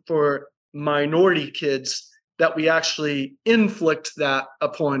caring for minority kids that we actually inflict that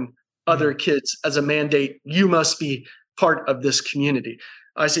upon other kids as a mandate. You must be part of this community.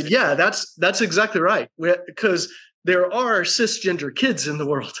 I said, yeah, that's exactly right. Because there are cisgender kids in the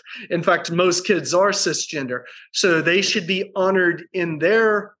world. In fact, most kids are cisgender. So they should be honored in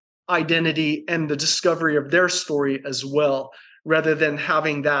their identity and the discovery of their story as well, rather than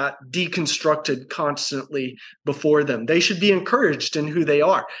having that deconstructed constantly before them. They should be encouraged in who they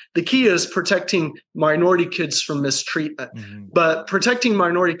are. The key is protecting minority kids from mistreatment. But protecting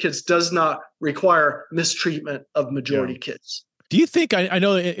minority kids does not require mistreatment of majority kids. Do you think, I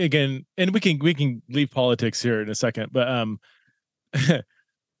know, again, and we can leave politics here in a second, but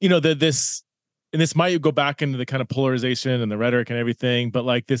this might go back into the kind of polarization and the rhetoric and everything, but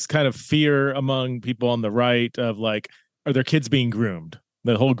like this kind of fear among people on the right of like, are their kids being groomed?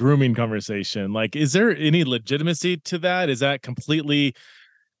 The whole grooming conversation. Like, is there any legitimacy to that? Is that completely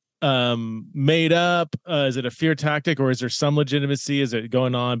made up? Is it a fear tactic, or is there some legitimacy? Is it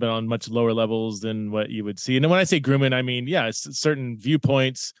going on, but on much lower levels than what you would see? And when I say grooming, I mean, it's certain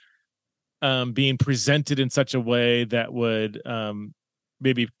viewpoints being presented in such a way that would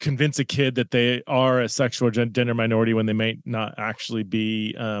maybe convince a kid that they are a sexual gender minority when they may not actually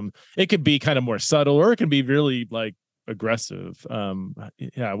be. It could be kind of more subtle, or it can be really like aggressive. What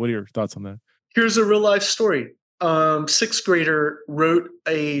are your thoughts on that? Here's a real life story. Sixth grader wrote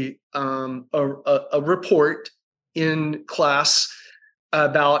a report in class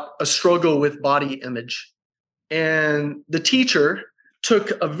about a struggle with body image. And the teacher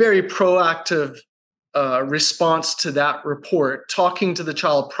took a very proactive response to that report, talking to the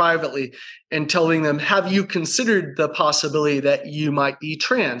child privately and telling them, have you considered the possibility that you might be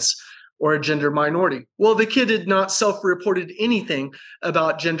trans or a gender minority? Well, the kid had not self-reported anything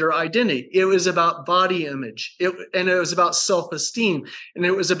about gender identity. It was about body image, and it was about self-esteem, and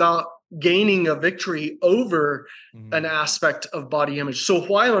it was about gaining a victory over an aspect of body image. So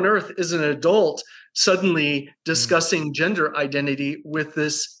why on earth is an adult suddenly discussing gender identity with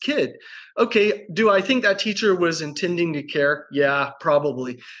this kid? Okay, do I think that teacher was intending to care? Yeah,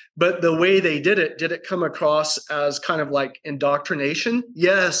 probably. But the way they did it come across as kind of like indoctrination?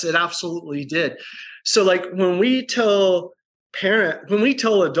 Yes, it absolutely did. So like when we tell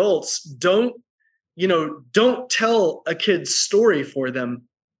adults, don't tell a kid's story for them,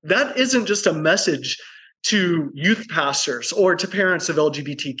 that isn't just a message to youth pastors or to parents of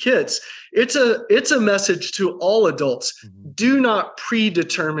LGBT kids. It's a message to all adults. Do not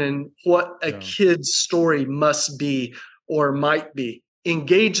predetermine what a kid's story must be or might be.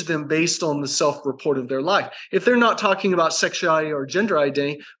 Engage them based on the self-report of their life. If they're not talking about sexuality or gender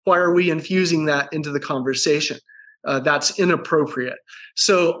identity, why are we infusing that into the conversation? That's inappropriate.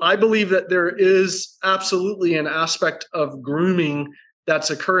 So I believe that there is absolutely an aspect of grooming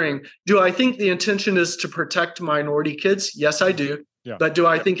that's occurring. Do I think the intention is to protect minority kids? Yes, I do. Yeah. But do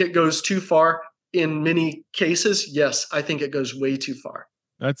I think it goes too far in many cases? Yes, I think it goes way too far.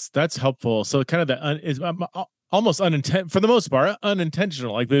 That's helpful. So kind of is almost unintentional, for the most part,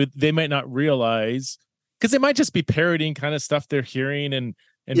 unintentional. Like they might not realize, because they might just be parroting kind of stuff they're hearing and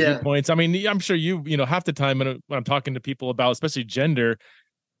viewpoints. I mean, I'm sure half the time when I'm talking to people about, especially gender,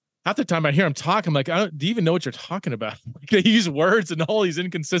 half the time I hear them talk, I'm like, do you even know what you're talking about? Like, they use words in all these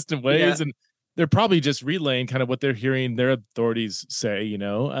inconsistent ways, and they're probably just relaying kind of what they're hearing their authorities say.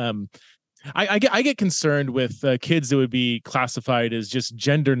 I get concerned with kids that would be classified as just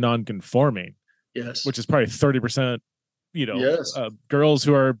gender nonconforming. Yes, which is probably 30%. Girls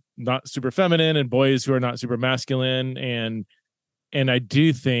who are not super feminine and boys who are not super masculine, and I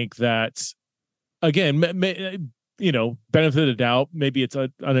do think that, again, benefit of the doubt, maybe it's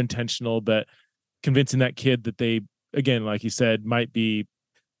unintentional, but convincing that kid that they, again, like you said, might be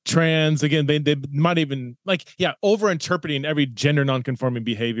trans. Again, they might even over interpreting every gender nonconforming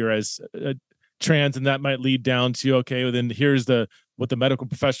behavior as trans, and that might lead down to, okay, well, then here's what the medical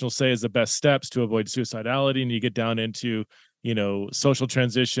professionals say is the best steps to avoid suicidality, and you get down into social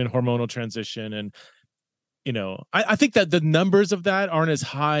transition, hormonal transition, and I think that the numbers of that aren't as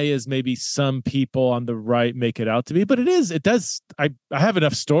high as maybe some people on the right make it out to be, but it does. I have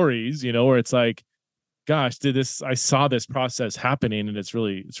enough stories, where it's like, gosh, I saw this process happening, and it's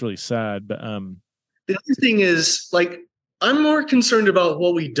really sad. But the other thing is, like, I'm more concerned about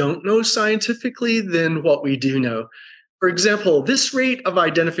what we don't know scientifically than what we do know. For example, this rate of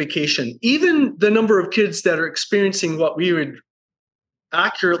identification, even the number of kids that are experiencing what we would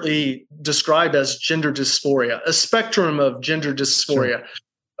accurately describe as gender dysphoria, a spectrum of gender dysphoria. Sure.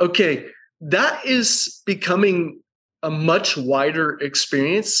 Okay, that is becoming a much wider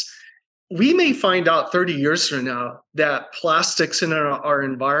experience. We may find out 30 years from now that plastics in our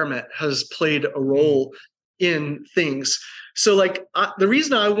environment has played a role in things. So the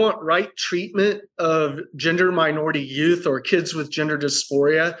reason I want right treatment of gender minority youth or kids with gender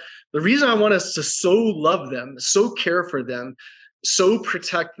dysphoria, the reason I want us to so love them, so care for them, so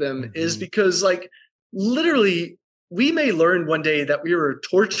protect them is because literally we may learn one day that we were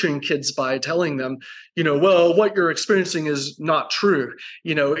torturing kids by telling them, well, what you're experiencing is not true.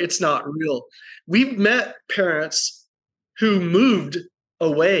 It's not real. We've met parents who moved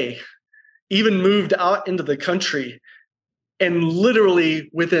away, even moved out into the country, and literally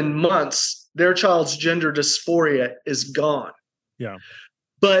within months, their child's gender dysphoria is gone. Yeah.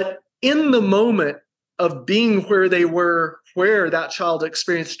 But in the moment of being where they were, where that child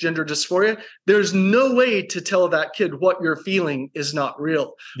experienced gender dysphoria, there's no way to tell that kid what you're feeling is not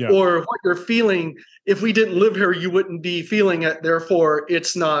real. Yeah. Or what you're feeling, if we didn't live here, you wouldn't be feeling it. Therefore,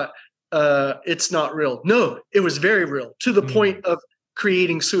 it's not real. No, it was very real, to the point of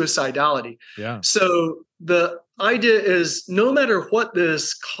creating suicidality. Yeah. So the idea is, no matter what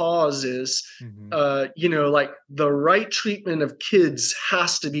this cause is, the right treatment of kids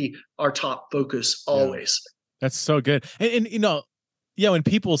has to be our top focus always. Yeah. That's so good. And when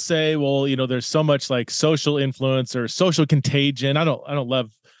people say, well, there's so much like social influence or social contagion, I don't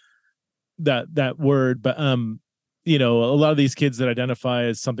love that word, but a lot of these kids that identify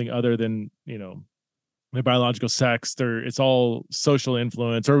as something other than, their biological sex, it's all social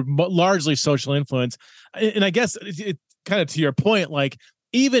influence or largely social influence. And I guess it kind of to your point, like,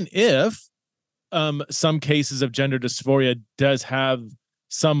 even if some cases of gender dysphoria does have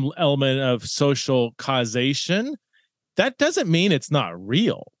some element of social causation, that doesn't mean it's not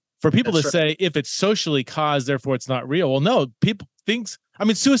real. For people That's to right. say if it's socially caused, therefore it's not real. Well, no, people thinks, I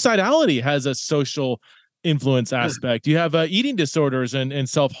mean, suicidality has a social influence aspect. You have eating disorders and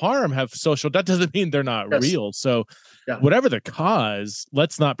self-harm have social, that doesn't mean they're not Yes. real. So Yeah. whatever the cause,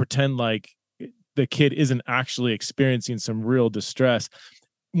 let's not pretend like the kid isn't actually experiencing some real distress.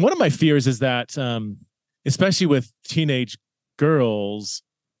 One of my fears is that, especially with teenage girls,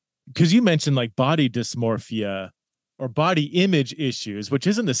 because you mentioned like body dysmorphia or body image issues, which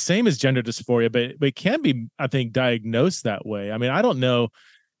isn't the same as gender dysphoria, but it can be, I think, diagnosed that way. I mean, I don't know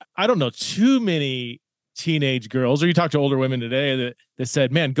too many teenage girls, or you talk to older women today that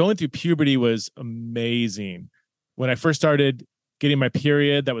said, man, going through puberty was amazing. When I first started getting my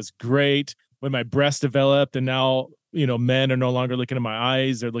period, that was great. When my breast developed and now, men are no longer looking at my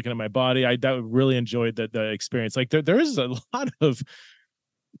eyes, they're looking at my body. That really enjoyed the experience. Like there is a lot of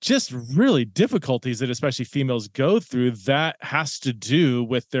just really difficulties that especially females go through that has to do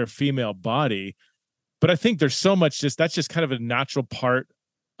with their female body. But I think there's so much that's just kind of a natural part.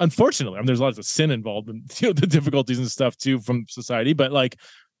 Unfortunately, I mean, there's lots of sin involved in the difficulties and stuff too from society. But like,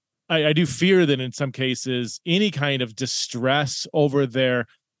 I do fear that in some cases, any kind of distress over their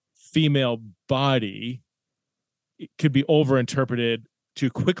female body could be overinterpreted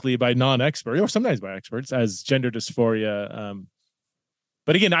too quickly by non-experts or sometimes by experts as gender dysphoria.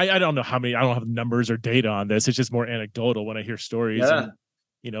 But again, I don't know how many, I don't have numbers or data on this. It's just more anecdotal when I hear stories. Yeah.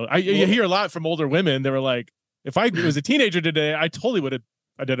 And, you hear a lot from older women. They were like, if I was a teenager today, I totally would have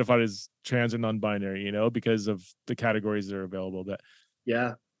identified as trans or non-binary, because of the categories that are available. But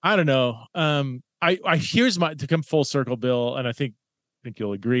yeah, I don't know. Here's to come full circle, Bill, and I think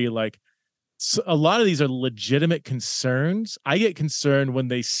you'll agree. Like, so a lot of these are legitimate concerns. I get concerned when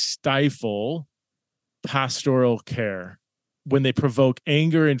they stifle pastoral care, when they provoke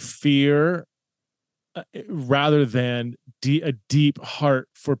anger and fear rather than a deep heart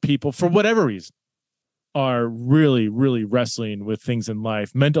for people, for whatever reason, are really, really wrestling with things in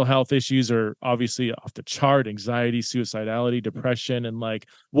life. Mental health issues are obviously off the chart, anxiety, suicidality, depression, and like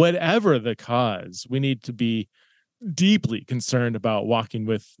whatever the cause, we need to be deeply concerned about walking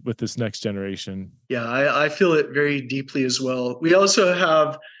with this next generation. Yeah, I feel it very deeply as well. We also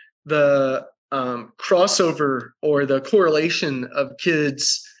have the crossover or the correlation of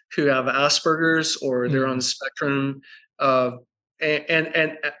kids who have Asperger's or they're on the spectrum of,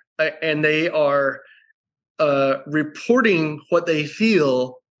 and they are reporting what they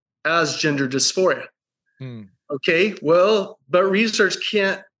feel as gender dysphoria. Okay, well, but research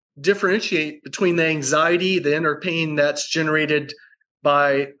can't differentiate between the anxiety, the inner pain that's generated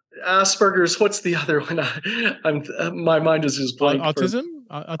by Asperger's. What's the other one? My mind is just blank. Autism?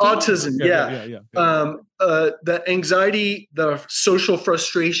 Autism, yeah. The anxiety, the social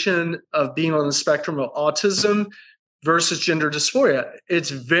frustration of being on the spectrum of autism versus gender dysphoria. It's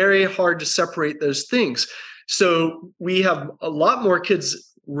very hard to separate those things. So we have a lot more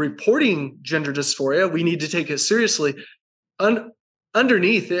kids reporting gender dysphoria. We need to take it seriously.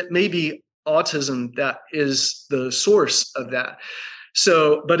 Underneath it may be autism that is the source of that.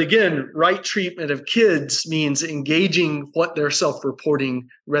 So, but again, right treatment of kids means engaging what they're self-reporting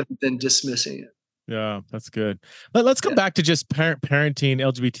rather than dismissing it. Yeah, that's good. Let's come back to just parenting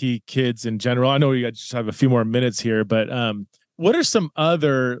LGBT kids in general. I know we just have a few more minutes here, but what are some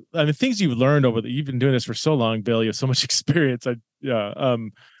other things you've learned you've been doing this for so long, Bill? You have so much experience.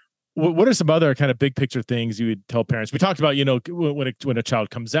 What are some other kind of big picture things you would tell parents? We talked about, when a child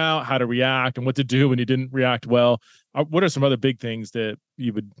comes out, how to react and what to do when you didn't react well. What are some other big things that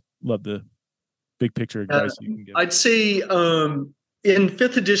you would love the big picture advice you can give? I'd say in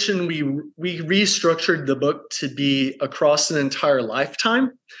 5th edition, we restructured the book to be across an entire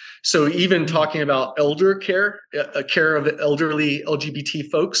lifetime. So even talking about elder care, care of elderly LGBT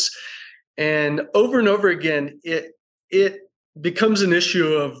folks, and over again, it becomes an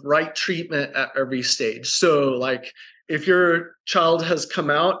issue of right treatment at every stage. So like if your child has come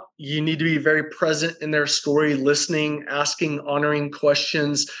out, you need to be very present in their story, listening, asking, honoring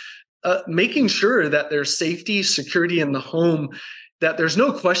questions, making sure that there's safety, security in the home, that there's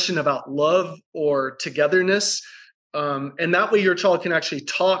no question about love or togetherness. And that way your child can actually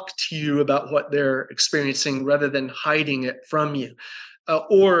talk to you about what they're experiencing rather than hiding it from you.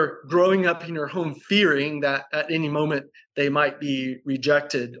 Or growing up in your home fearing that at any moment they might be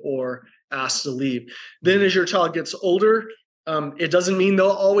rejected or asked to leave. Then as your child gets older, it doesn't mean they'll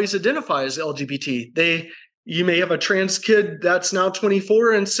always identify as LGBT. You may have a trans kid that's now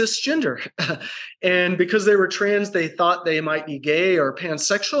 24 and cisgender. And because they were trans, they thought they might be gay or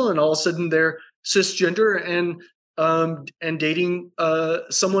pansexual, and all of a sudden they're cisgender and dating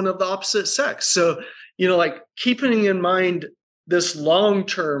someone of the opposite sex. So, like keeping in mind this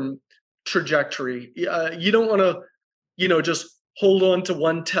long-term trajectory, you don't want to, just hold on to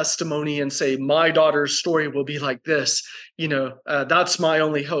one testimony and say, my daughter's story will be like this. That's my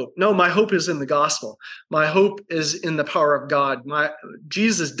only hope. No, my hope is in the gospel. My hope is in the power of God.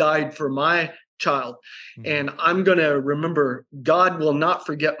 Jesus died for my child. And I'm going to remember God will not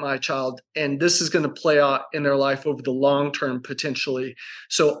forget my child. And this is going to play out in their life over the long term, potentially.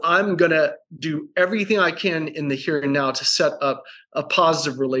 So I'm going to do everything I can in the here and now to set up a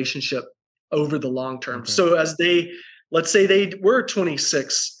positive relationship over the long term. Okay. So as let's say they were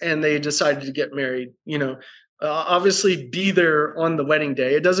 26 and they decided to get married, obviously be there on the wedding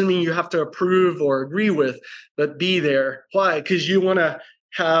day. It doesn't mean you have to approve or agree with, but be there. Why? Because you want to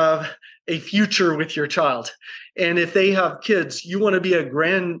have a future with your child. And if they have kids, you want to be a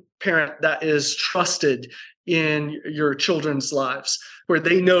grandparent that is trusted in your children's lives, where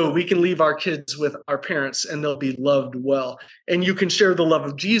they know we can leave our kids with our parents and they'll be loved well. And you can share the love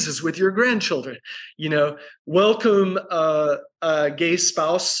of Jesus with your grandchildren. Welcome a gay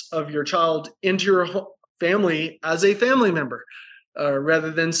spouse of your child into your family as a family member,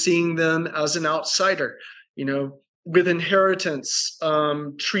 rather than seeing them as an outsider. With inheritance,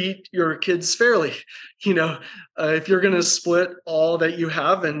 treat your kids fairly. If you're going to split all that you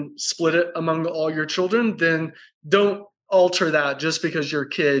have and split it among all your children, then don't alter that just because your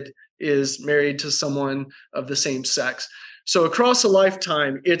kid is married to someone of the same sex. So across a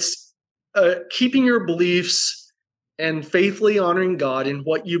lifetime, it's keeping your beliefs and faithfully honoring God in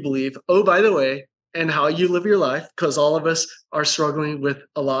what you believe. Oh, by the way, and how you live your life, because all of us are struggling with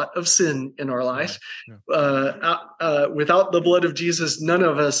a lot of sin in our life. Yeah. Without the blood of Jesus, none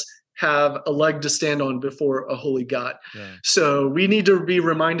of us have a leg to stand on before a holy God. Yeah. So we need to be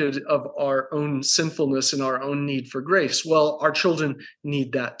reminded of our own sinfulness and our own need for grace. Well, our children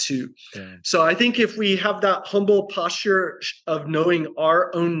need that too. Yeah. So I think if we have that humble posture of knowing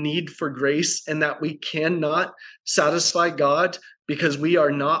our own need for grace and that we cannot satisfy God because we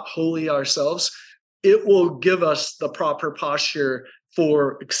are not holy ourselves, it will give us the proper posture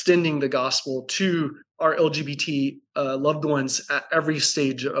for extending the gospel to our LGBT loved ones at every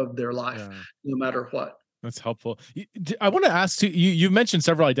stage of their life, no matter what. That's helpful. I want to ask you mentioned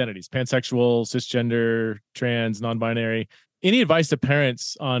several identities: pansexual, cisgender, trans, non-binary. Any advice to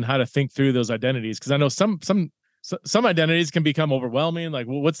parents on how to think through those identities? Because I know some identities can become overwhelming. Like,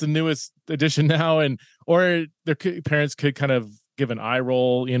 well, what's the newest addition now? Or their parents could kind of give an eye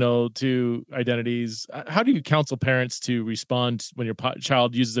roll, to identities. How do you counsel parents to respond when your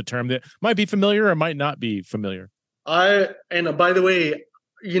child uses a term that might be familiar or might not be familiar? By the way,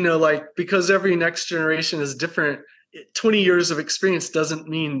 because every next generation is different, 20 years of experience doesn't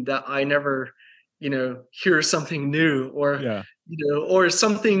mean that I never, hear something new or, or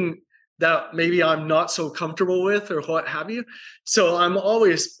something that maybe I'm not so comfortable with or what have you. So I'm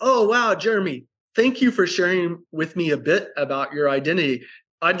always, oh, wow, Jeremy, thank you for sharing with me a bit about your identity.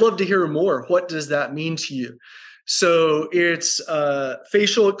 I'd love to hear more. What does that mean to you? So it's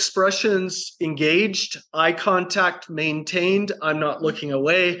facial expressions engaged, eye contact maintained. I'm not looking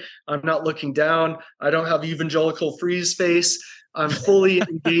away. I'm not looking down. I don't have evangelical freeze face. I'm fully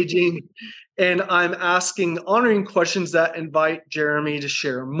engaging. And I'm asking honoring questions that invite Jeremy to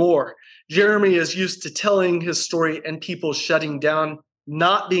share more. Jeremy is used to telling his story and people shutting down,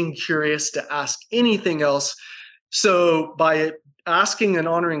 not being curious to ask anything else. So by asking an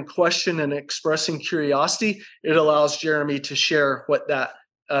honoring question and expressing curiosity, it allows Jeremy to share what that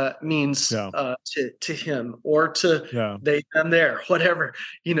means to him or to they, them, there, whatever,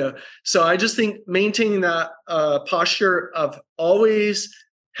 So I just think maintaining that posture of always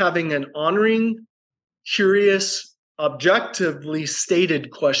having an honoring, curious, objectively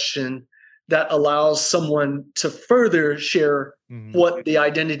stated question that allows someone to further share what the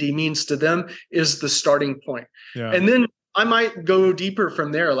identity means to them is the starting point. Yeah. And then I might go deeper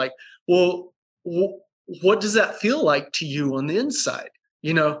from there. Like, well, what does that feel like to you on the inside?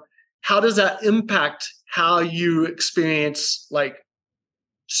 How does that impact how you experience like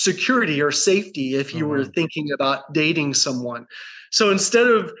security or safety if you were thinking about dating someone? So instead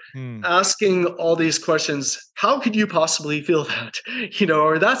of asking all these questions, how could you possibly feel that?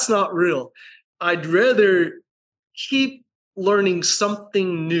 Or that's not real. I'd rather keep learning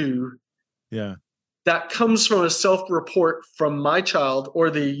something new that comes from a self-report from my child or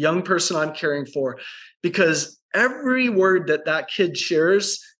the young person I'm caring for, because every word that kid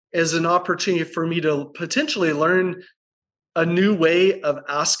shares is an opportunity for me to potentially learn a new way of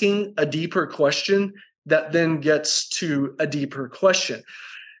asking a deeper question that then gets to a deeper question.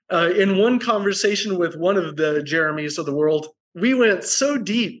 In one conversation with one of the Jeremys of the world, we went so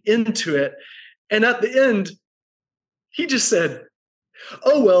deep into it. And at the end, he just said,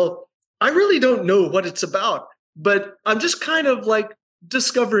 "Oh, well, I really don't know what it's about, but I'm just kind of like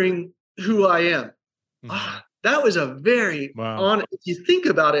discovering who I am." Mhm. That was a very Wow. if you think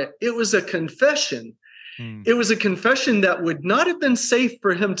about it, it was a confession. Mm. It was a confession that would not have been safe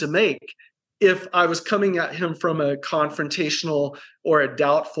for him to make if I was coming at him from a confrontational or a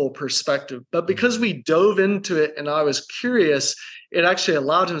doubtful perspective. But because we dove into it and I was curious, it actually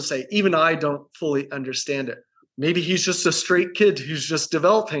allowed him to say, even I don't fully understand it. Maybe he's just a straight kid who's just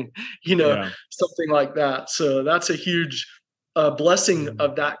developing, Yeah. something like that. So that's a huge blessing Mhm.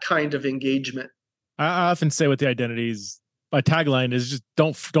 of that kind of engagement. I often say with the identities, my tagline is just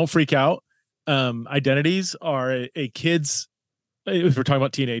don't freak out. Identities are a kid's, if we're talking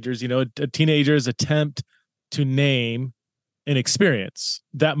about teenagers, a teenager's attempt to name an experience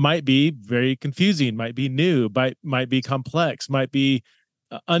that might be very confusing, might be new, might be complex, might be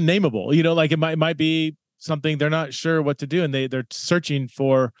unnameable. Like it might be something they're not sure what to do, and they're searching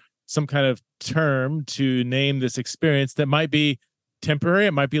for some kind of term to name this experience that might be temporary,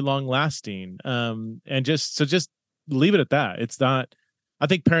 it might be long lasting, and just leave it at that. It's not. I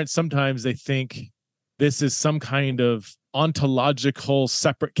think parents sometimes they think this is some kind of ontological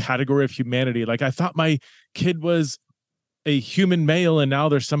separate category of humanity. Like, I thought my kid was a human male and now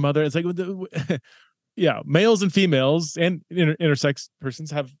there's some other. It's like yeah, males and females and intersex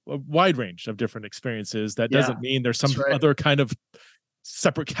persons have a wide range of different experiences. That doesn't mean there's some right. other kind of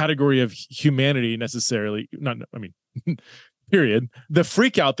separate category of humanity necessarily. Not, I mean, period. The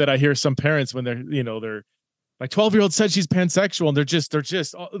freak out that I hear some parents when they're my 12-year-old said she's pansexual, and they're just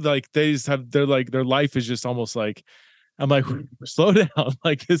like, they just have, they're like, their life is just almost like, I'm like, slow down.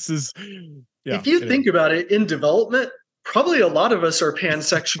 Like, this is, yeah. If you think about it, in development, probably a lot of us are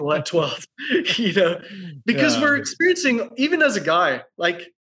pansexual at 12, because we're experiencing, even as a guy, like,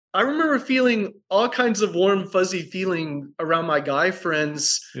 I remember feeling all kinds of warm, fuzzy feeling around my guy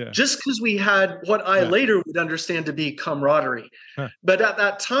friends, just because we had what I later would understand to be camaraderie. But at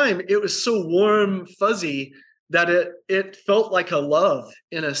that time, it was so warm, fuzzy that it felt like a love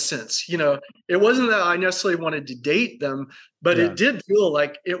in a sense. It wasn't that I necessarily wanted to date them, but it did feel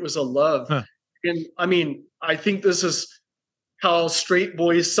like it was a love. And I mean, I think this is how straight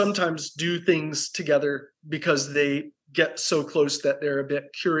boys sometimes do things together, because they get so close that they're a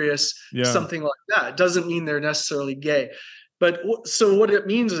bit curious, something like that. It doesn't mean they're necessarily gay. But so what it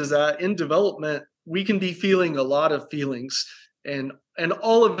means is that in development, we can be feeling a lot of feelings. And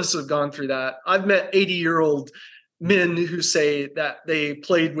all of us have gone through that. I've met 80-year-old men who say that they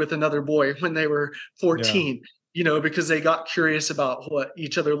played with another boy when they were 14, because they got curious about what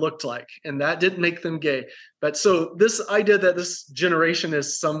each other looked like. And that didn't make them gay. But so this idea that this generation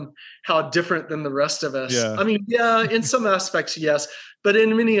is somehow different than the rest of us. I mean, in some aspects, yes. But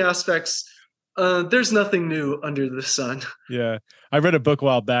in many aspects, there's nothing new under the sun. Yeah. I read a book a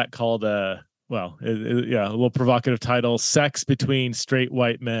while back called, a little provocative title, Sex Between Straight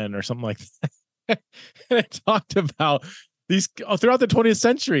White Men, or something like that. And it talked about these throughout the 20th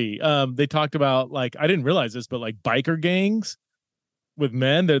century. They talked about, like, I didn't realize this, but like biker gangs with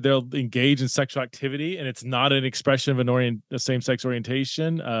men, they'll engage in sexual activity, and it's not an expression of a same-sex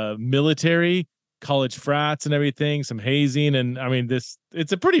orientation. Military, college frats, and everything. Some hazing, and I mean,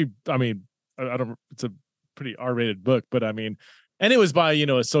 it's a pretty. I mean, it's a pretty R-rated book, but I mean. And it was by,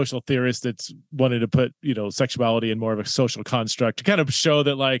 a social theorist that's wanted to put, sexuality in more of a social construct to kind of show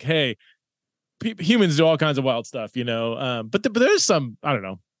that, like, hey, humans do all kinds of wild stuff, but there's some, I don't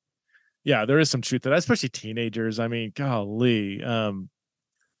know. Yeah, there is some truth to that, especially teenagers. I mean, golly. And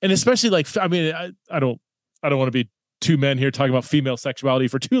especially, like, I mean, I don't want to be two men here talking about female sexuality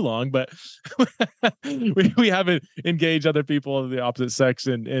for too long, but we haven't engaged other people of the opposite sex.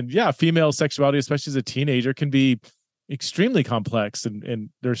 And yeah, female sexuality, especially as a teenager, can be extremely complex, and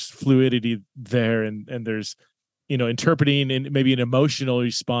there's fluidity there, and there's interpreting and maybe an emotional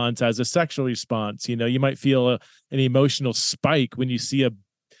response as a sexual response. You might feel an emotional spike when you see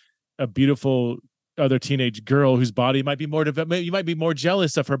a beautiful other teenage girl whose body might be more developed. You might be more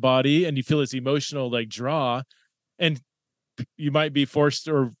jealous of her body, and you feel this emotional, like, draw, and you might be forced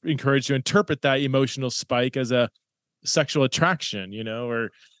or encouraged to interpret that emotional spike as a sexual attraction, or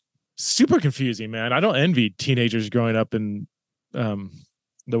super confusing, man. I don't envy teenagers growing up in the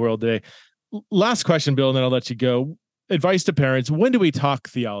world today. Last question, Bill, and then I'll let you go. Advice to parents. When do we talk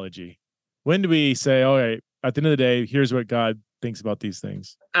theology? When do we say, all right, at the end of the day, here's what God thinks about these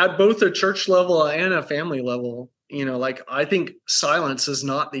things? At both a church level and a family level, like I think silence is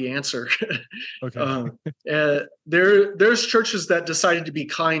not the answer. Okay. There's churches that decided to be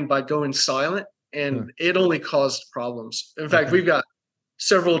kind by going silent, and it only caused problems. In fact, we've got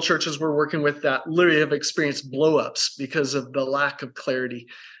several churches we're working with that literally have experienced blowups because of the lack of clarity.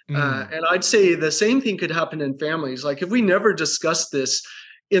 And I'd say the same thing could happen in families. Like if we never discuss this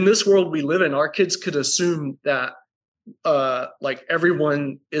in this world we live in, our kids could assume that like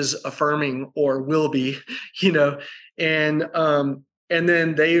everyone is affirming or will be, and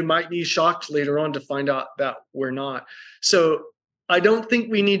then they might be shocked later on to find out that we're not. So I don't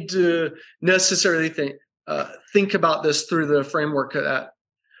think we need to necessarily think about this through the framework of that,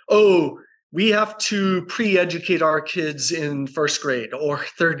 we have to pre-educate our kids in first grade or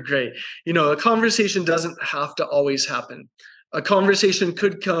third grade. A conversation doesn't have to always happen. A conversation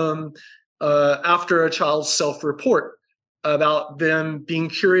could come after a child's self-report about them being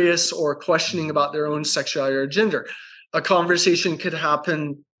curious or questioning about their own sexuality or gender. A conversation could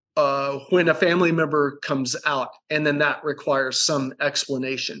happen when a family member comes out, and then that requires some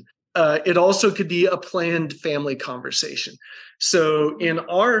explanation. It also could be a planned family conversation. So in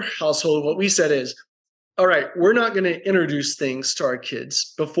our household, what we said is, all right, we're not going to introduce things to our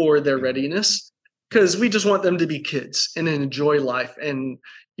kids before their readiness, because we just want them to be kids and enjoy life and,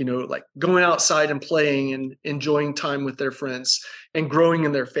 like going outside and playing and enjoying time with their friends and growing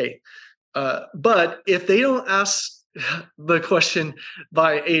in their faith. But if they don't ask the question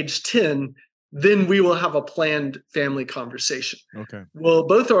by age 10, then we will have a planned family conversation. Okay. Well,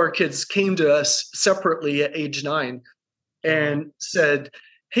 both of our kids came to us separately at age 9 and said,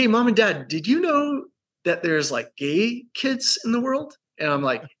 hey, Mom and Dad, did you know that there's like gay kids in the world? And I'm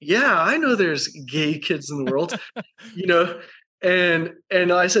like, yeah, I know there's gay kids in the world, and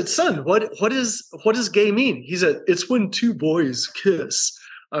I said, son, what does gay mean? He said, it's when two boys kiss.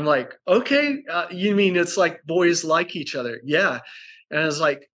 I'm like, okay, you mean it's like boys like each other? Yeah. And I was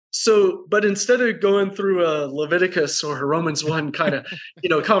like, so, but instead of going through a Leviticus or a Romans 1 kind of,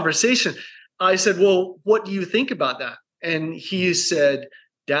 conversation, I said, well, what do you think about that? And he said,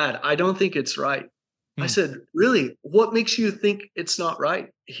 Dad, I don't think it's right. I said, really? What makes you think it's not right?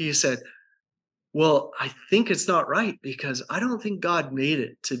 He said, well, I think it's not right because I don't think God made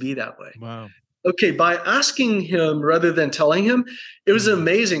it to be that way. Wow. Okay, by asking him rather than telling him, it was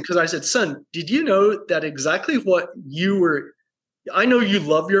amazing because I said, son, did you know that exactly what I know you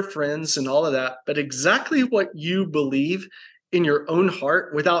love your friends and all of that, but exactly what you believe in your own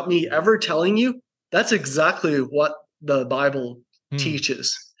heart without me ever telling you, that's exactly what the Bible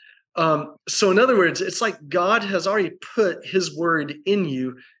teaches. So in other words, it's like God has already put his word in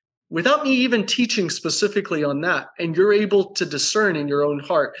you without me even teaching specifically on that. And you're able to discern in your own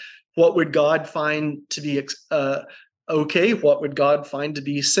heart, what would God find to be okay? What would God find to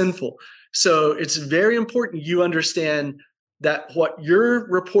be sinful? So it's very important you understand that what you're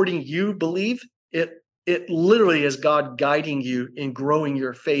reporting you believe, it literally is God guiding you in growing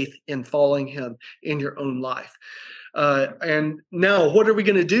your faith in following him in your own life. And now what are we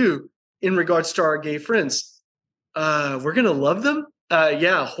going to do in regards to our gay friends? We're going to love them?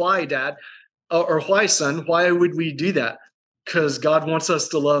 Yeah. Why, Dad? Or why, son? Why would we do that? Because God wants us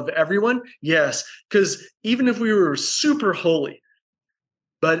to love everyone? Yes. Because even if we were super holy,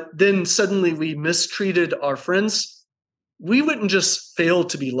 but then suddenly we mistreated our friends, we wouldn't just fail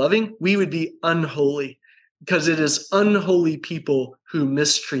to be loving, we would be unholy, because it is unholy people who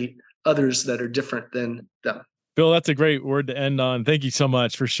mistreat others that are different than them. Bill, that's a great word to end on. Thank you so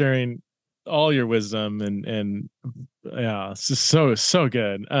much for sharing all your wisdom and yeah, it's just so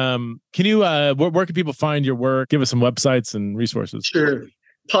good. Can you where can people find your work? Give us some websites and resources. Sure.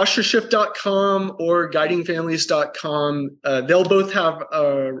 PostureShift.com or guidingfamilies.com. They'll both have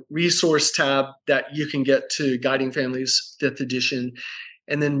a resource tab that you can get to Guiding Families 5th edition.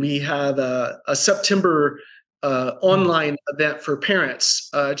 And then we have a September online event for parents.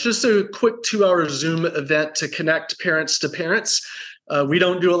 Just a quick 2-hour Zoom event to connect parents to parents. We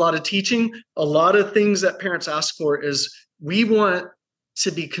don't do a lot of teaching. A lot of things that parents ask for is we want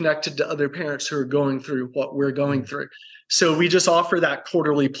to be connected to other parents who are going through what we're going through. So we just offer that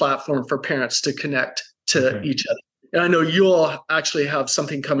quarterly platform for parents to connect to each other. And I know you all actually have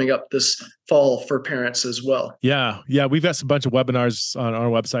something coming up this fall for parents as well. Yeah. We've got a bunch of webinars on our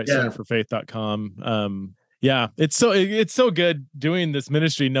website, centerforfaith.com. Yeah, it's so good doing this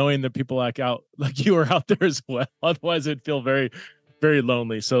ministry, knowing that people like you are out there as well. Otherwise, it'd feel very, very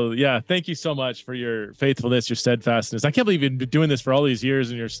lonely. So yeah, thank you so much for your faithfulness, your steadfastness. I can't believe you've been doing this for all these years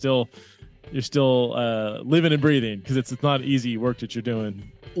and you're still living and breathing, because it's not easy work that you're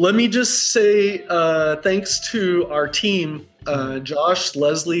doing. Let me just say thanks to our team, Josh,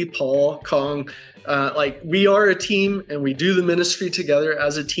 Leslie, Paul, Kong. We are a team and we do the ministry together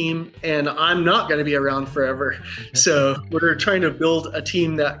as a team, and I'm not going to be around forever. So we're trying to build a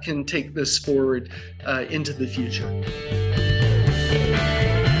team that can take this forward into the future.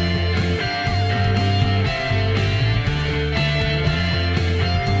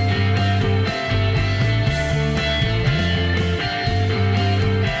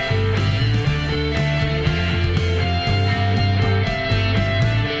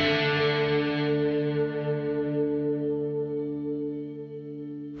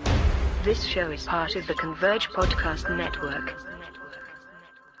 This show is part of the Converge Podcast Network.